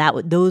yeah,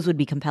 those would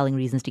be compelling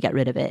reasons to get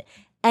rid of it.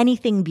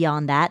 Anything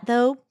beyond that,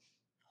 though,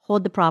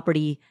 hold the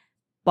property,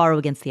 borrow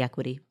against the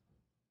equity.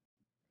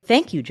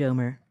 Thank you,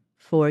 Jomer,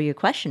 for your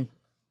question.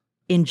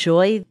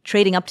 Enjoy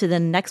trading up to the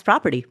next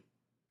property.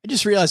 I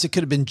just realized it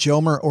could have been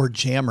Jomer or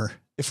Jammer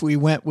if we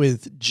went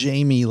with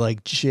Jamie,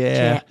 like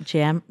Jam,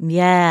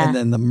 yeah. And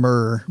then the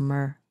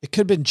Mur. It could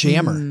have been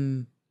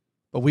Jammer,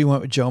 but we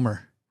went with Jomer.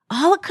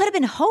 Oh, it could have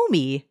been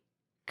Homie.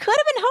 Could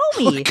have been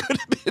Homie. It could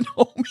have been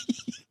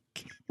Homie.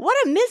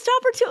 What a missed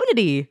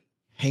opportunity.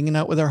 Hanging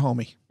out with our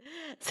homie.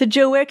 So,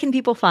 Joe, where can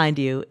people find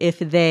you if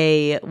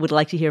they would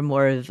like to hear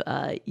more of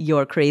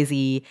your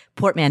crazy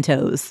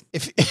portmanteaus?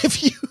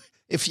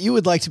 If you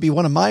would like to be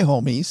one of my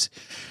homies,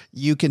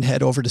 you can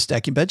head over to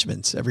Stacking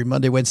Benjamins every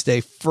Monday,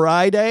 Wednesday,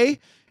 Friday.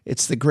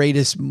 It's the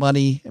greatest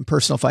money and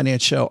personal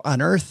finance show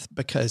on earth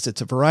because it's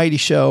a variety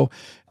show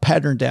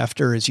patterned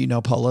after, as you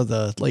know, Paula,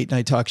 the late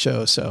night talk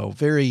show. So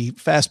very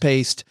fast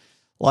paced,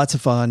 lots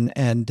of fun,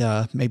 and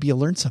maybe you'll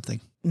learn something.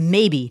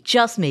 Maybe,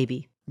 just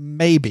maybe.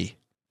 Maybe.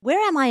 Where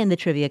am I in the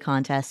trivia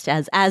contest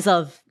as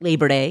of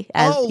Labor Day?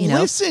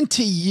 Listen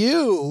to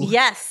you.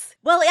 Yes.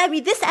 Well, I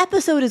mean, this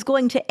episode is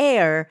going to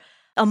air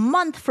a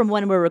month from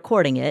when we're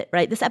recording it,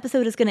 right? This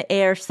episode is going to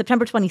air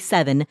September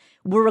 27.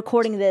 We're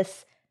recording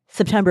this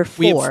September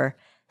 4.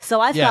 So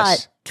I've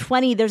got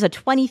there's a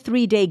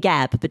 23-day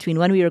gap between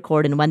when we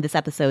record and when this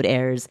episode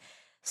airs.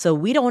 So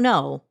we don't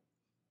know.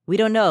 We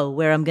don't know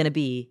where I'm going to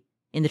be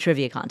in the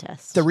trivia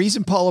contest. The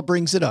reason Paula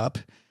brings it up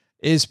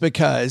is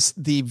because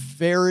the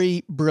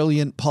very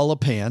brilliant Paula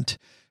Pant,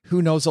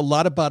 who knows a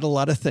lot about a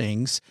lot of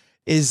things,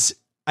 is,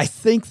 I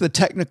think the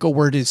technical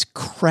word is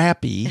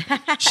crappy.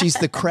 She's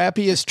the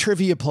crappiest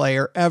trivia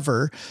player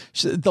ever.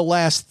 The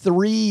last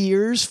 4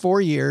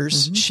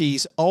 years,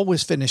 she's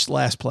always finished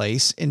last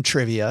place in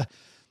trivia.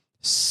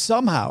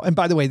 Somehow, and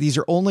by the way, these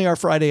are only our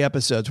Friday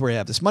episodes where we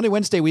have this. Monday,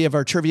 Wednesday, we have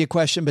our trivia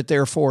question, but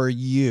they're for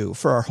you,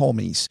 for our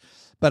homies.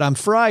 But on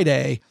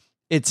Friday,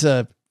 it's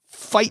a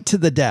fight to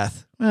the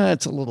death.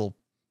 It's a little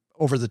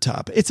over the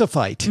top. It's a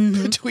fight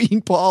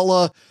between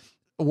Paula,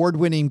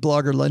 award-winning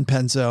blogger Len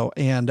Penzo,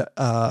 and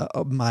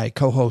my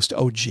co-host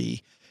OG,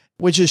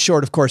 which is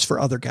short, of course, for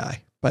other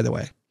guy, by the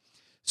way.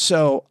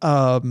 So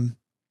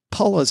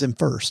Paula's in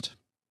first.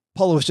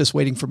 Paula was just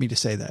waiting for me to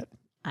say that.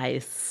 I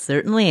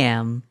certainly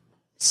am.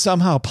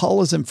 Somehow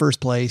Paula's in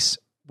first place.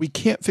 We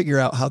can't figure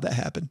out how that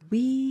happened.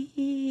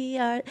 We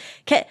are...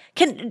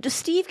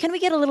 Steve, can we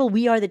get a little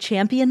We Are the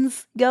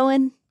Champions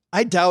going?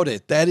 I doubt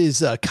it. That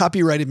is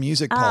copyrighted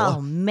music, Paula.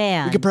 Oh,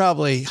 man. We could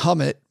probably hum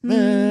it.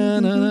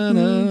 There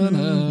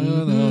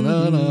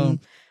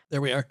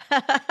we are.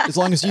 As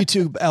long as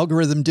YouTube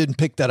algorithm didn't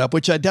pick that up,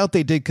 which I doubt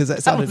they did because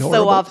that sounded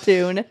horrible. So off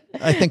tune.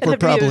 I think we're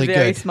probably good.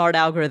 Very good. smart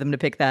algorithm to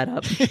pick that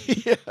up.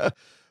 Yeah.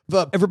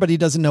 But everybody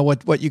doesn't know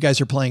what you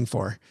guys are playing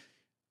for,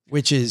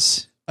 which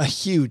is a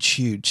huge,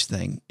 huge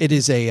thing. It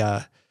is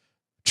a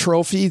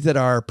trophy that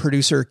our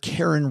producer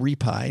Karen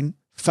Repine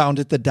found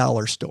at the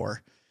dollar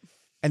store.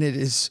 And it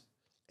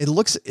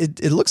looks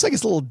like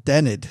it's a little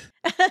dented.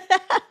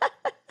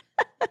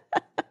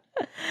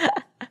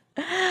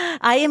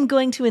 I am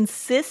going to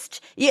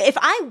insist. If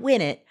I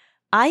win it,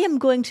 I am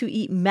going to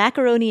eat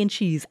macaroni and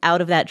cheese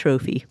out of that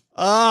trophy.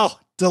 Oh,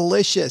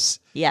 delicious.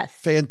 Yes.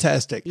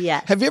 Fantastic.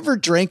 Yes. Have you ever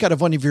drank out of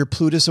one of your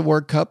Plutus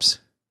Award cups?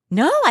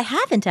 No, I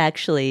haven't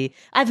actually.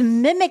 I've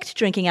mimicked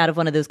drinking out of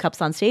one of those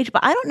cups on stage,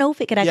 but I don't know if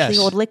it could actually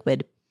hold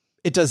liquid.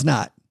 It does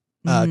not.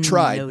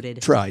 Tried. It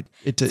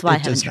does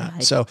not.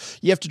 Tried. So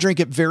you have to drink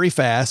it very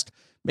fast.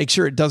 Make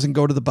sure it doesn't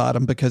go to the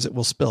bottom because it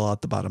will spill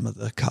out the bottom of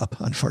the cup,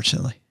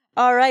 unfortunately.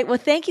 All right. Well,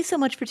 thank you so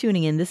much for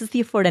tuning in. This is the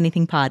Afford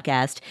Anything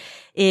podcast.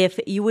 If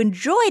you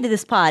enjoyed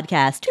this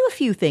podcast, do a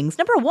few things.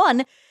 Number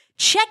one,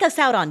 check us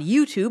out on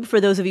YouTube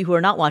for those of you who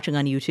are not watching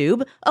on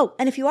YouTube. Oh,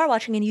 and if you are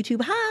watching on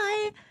YouTube,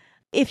 hi.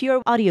 If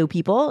you're audio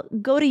people,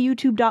 go to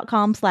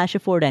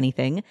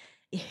youtube.com/affordanything.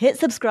 Hit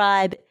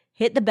subscribe.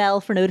 Hit the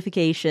bell for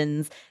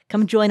notifications.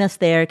 Come join us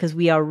there because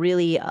we are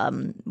really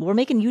we're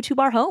making YouTube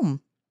our home.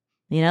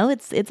 You know,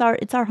 it's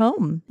our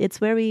home. It's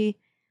where we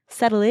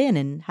settle in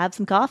and have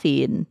some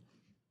coffee and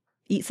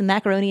eat some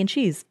macaroni and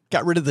cheese.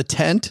 Got rid of the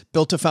tent,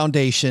 built a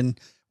foundation.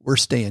 We're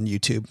staying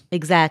YouTube.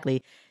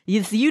 Exactly.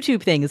 This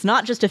YouTube thing is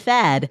not just a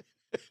fad.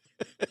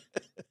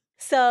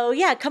 So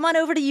yeah, come on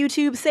over to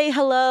YouTube, say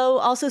hello.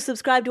 Also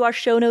subscribe to our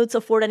show notes,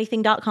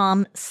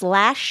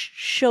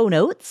 affordanything.com/show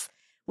notes.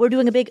 We're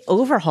doing a big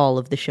overhaul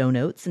of the show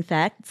notes. In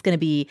fact, it's going to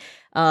be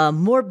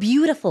more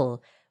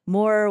beautiful,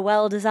 more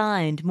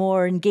well-designed,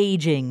 more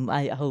engaging,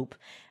 I hope.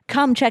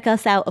 Come check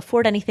us out,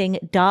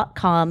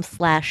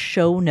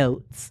 affordanything.com/show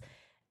notes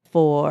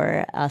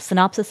for a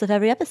synopsis of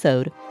every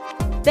episode.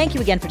 Thank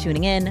you again for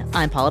tuning in.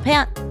 I'm Paula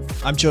Pant.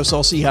 I'm Joe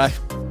Salsi. Hi.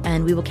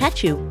 And we will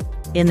catch you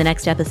in the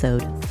next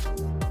episode.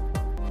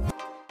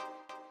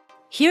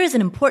 Here is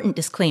an important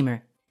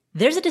disclaimer.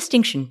 There's a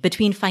distinction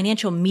between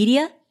financial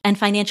media and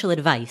financial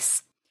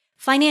advice.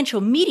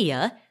 Financial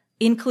media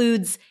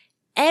includes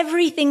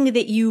everything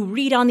that you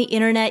read on the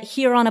internet,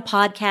 hear on a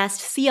podcast,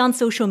 see on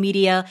social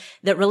media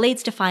that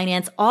relates to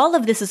finance. All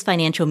of this is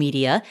financial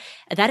media.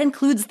 That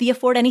includes the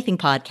Afford Anything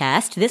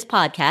podcast, this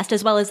podcast,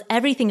 as well as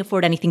everything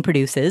Afford Anything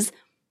produces.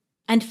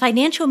 And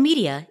financial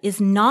media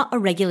is not a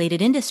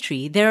regulated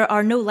industry. There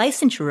are no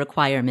licensure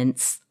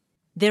requirements.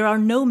 There are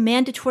no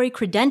mandatory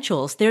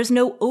credentials. There's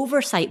no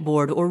oversight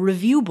board or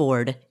review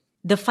board.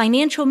 The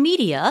financial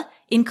media,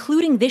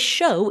 including this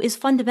show, is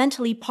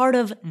fundamentally part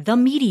of the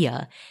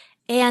media.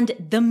 And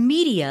the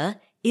media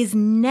is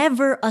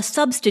never a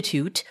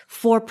substitute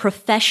for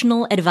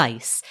professional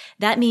advice.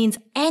 That means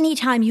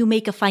anytime you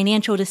make a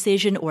financial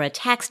decision or a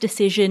tax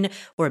decision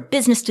or a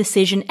business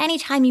decision,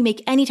 anytime you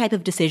make any type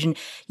of decision,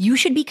 you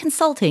should be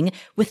consulting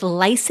with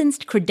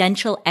licensed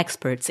credential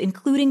experts,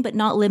 including but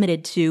not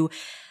limited to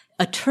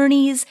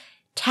attorneys,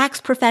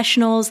 tax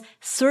professionals,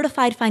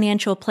 certified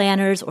financial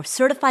planners, or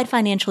certified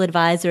financial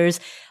advisors.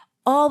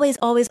 Always,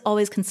 always,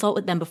 always consult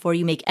with them before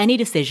you make any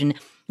decision.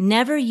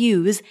 Never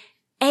use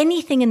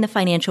anything in the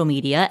financial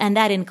media, and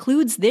that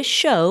includes this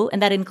show,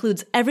 and that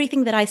includes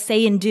everything that I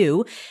say and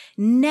do.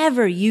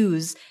 Never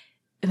use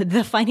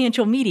the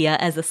financial media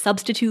as a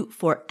substitute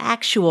for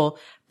actual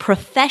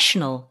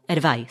professional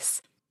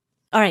advice.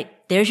 All right,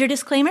 there's your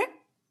disclaimer.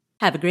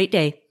 Have a great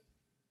day.